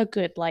have a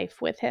good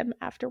life with him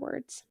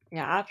afterwards.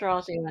 Yeah, after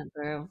all she went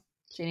through,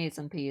 she needs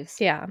some peace.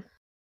 Yeah.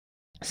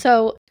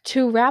 So,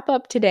 to wrap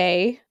up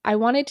today, I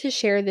wanted to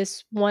share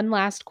this one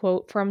last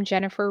quote from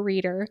Jennifer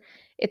Reeder.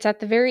 It's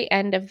at the very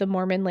end of the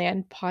Mormon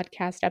Land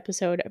podcast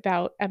episode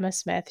about Emma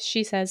Smith.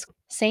 She says,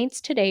 Saints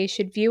today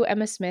should view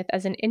Emma Smith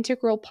as an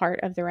integral part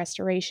of the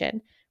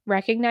restoration,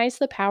 recognize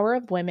the power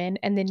of women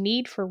and the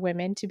need for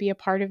women to be a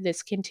part of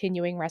this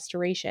continuing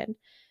restoration.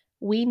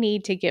 We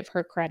need to give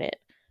her credit.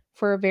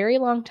 For a very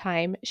long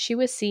time, she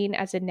was seen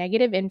as a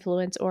negative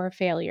influence or a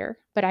failure,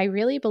 but I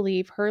really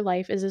believe her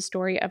life is a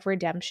story of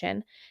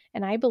redemption,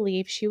 and I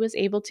believe she was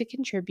able to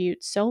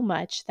contribute so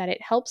much that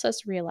it helps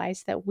us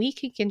realize that we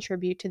can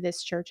contribute to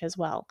this church as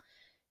well.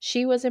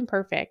 She was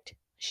imperfect.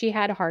 She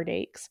had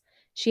heartaches.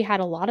 She had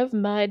a lot of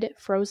mud,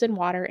 frozen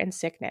water, and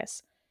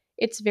sickness.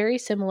 It's very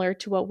similar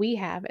to what we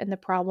have and the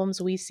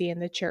problems we see in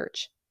the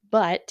church,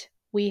 but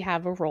we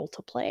have a role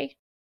to play.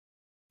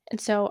 And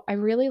so I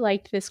really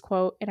liked this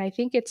quote, and I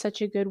think it's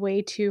such a good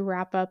way to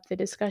wrap up the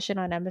discussion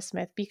on Emma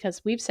Smith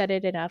because we've said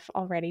it enough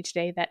already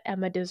today that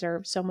Emma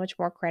deserves so much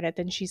more credit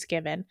than she's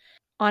given.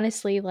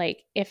 Honestly,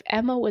 like if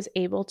Emma was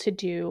able to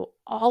do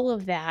all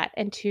of that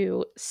and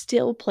to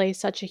still play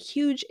such a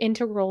huge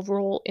integral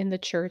role in the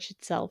church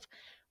itself,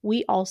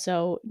 we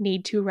also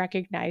need to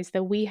recognize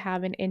that we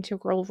have an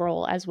integral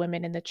role as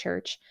women in the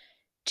church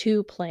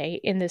to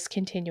play in this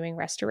continuing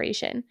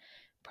restoration.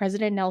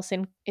 President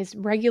Nelson is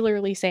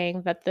regularly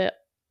saying that the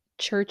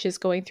church is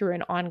going through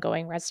an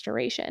ongoing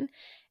restoration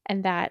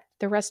and that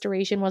the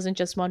restoration wasn't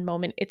just one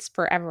moment, it's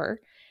forever.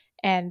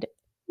 And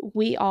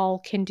we all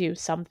can do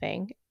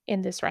something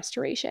in this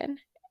restoration.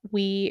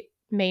 We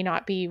may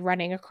not be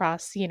running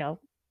across,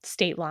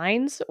 state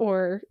lines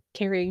or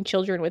carrying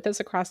children with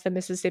us across the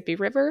Mississippi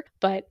River,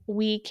 but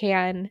we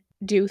can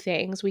do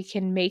things. We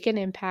can make an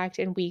impact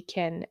and we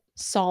can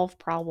solve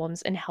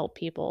problems and help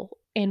people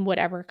in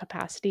whatever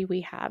capacity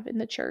we have in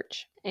the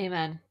church.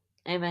 Amen.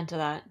 Amen to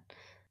that.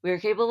 We are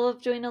capable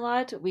of doing a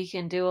lot. We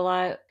can do a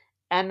lot.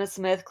 Emma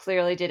Smith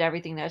clearly did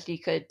everything that she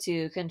could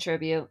to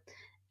contribute,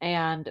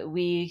 and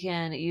we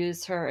can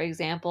use her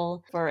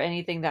example for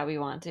anything that we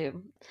want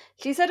to.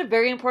 She set a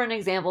very important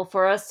example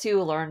for us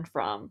to learn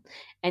from,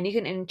 and you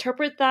can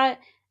interpret that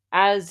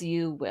as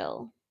you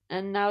will.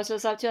 And now it's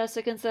just up to us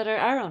to consider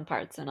our own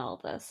parts in all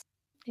of this.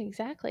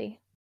 Exactly.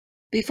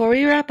 Before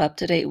we wrap up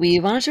today, we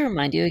wanted to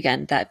remind you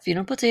again that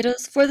Funeral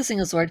Potatoes for the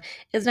Single Sword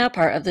is now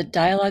part of the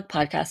Dialogue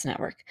Podcast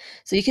Network.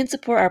 So you can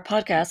support our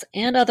podcast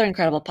and other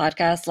incredible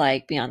podcasts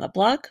like Beyond the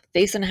Block,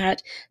 Face and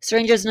Hat,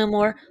 Strangers No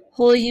More,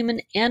 Holy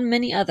Human, and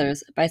many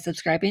others by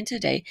subscribing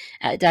today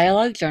at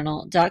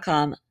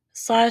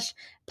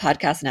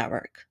dialoguejournal.com/podcast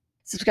network.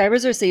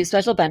 Subscribers receive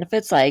special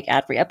benefits like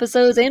ad-free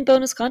episodes and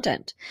bonus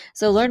content.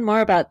 So learn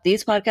more about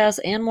these podcasts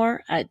and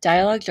more at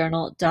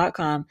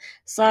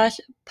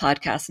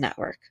dialoguejournal.com/podcast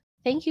network.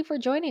 Thank you for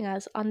joining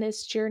us on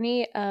this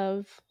journey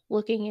of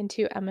looking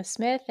into Emma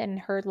Smith and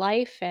her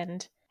life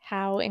and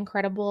how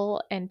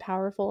incredible and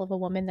powerful of a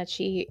woman that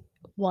she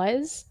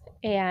was.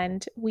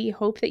 And we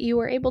hope that you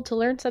were able to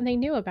learn something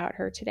new about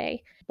her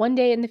today. One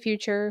day in the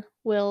future,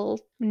 we'll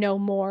know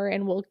more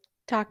and we'll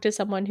talk to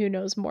someone who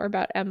knows more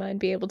about Emma and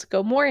be able to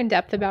go more in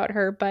depth about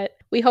her. But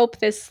we hope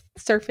this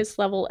surface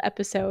level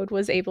episode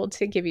was able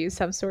to give you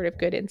some sort of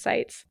good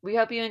insights. We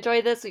hope you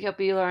enjoyed this. We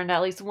hope you learned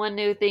at least one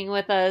new thing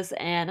with us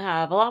and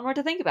have a lot more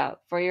to think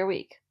about for your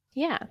week.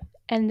 Yeah.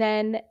 And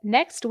then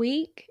next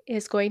week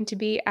is going to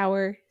be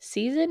our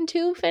season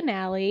 2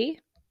 finale.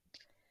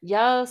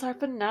 Yes, our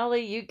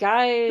finale, you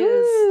guys.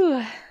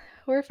 Woo!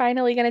 We're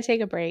finally going to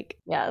take a break.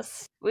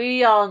 Yes,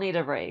 we all need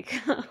a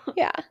break.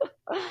 Yeah.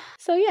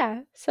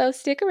 So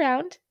stick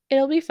around.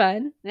 It'll be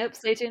fun. Yep,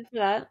 stay tuned for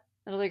that.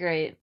 It'll be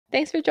great.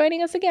 Thanks for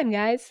joining us again,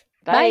 guys.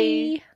 Bye. Bye.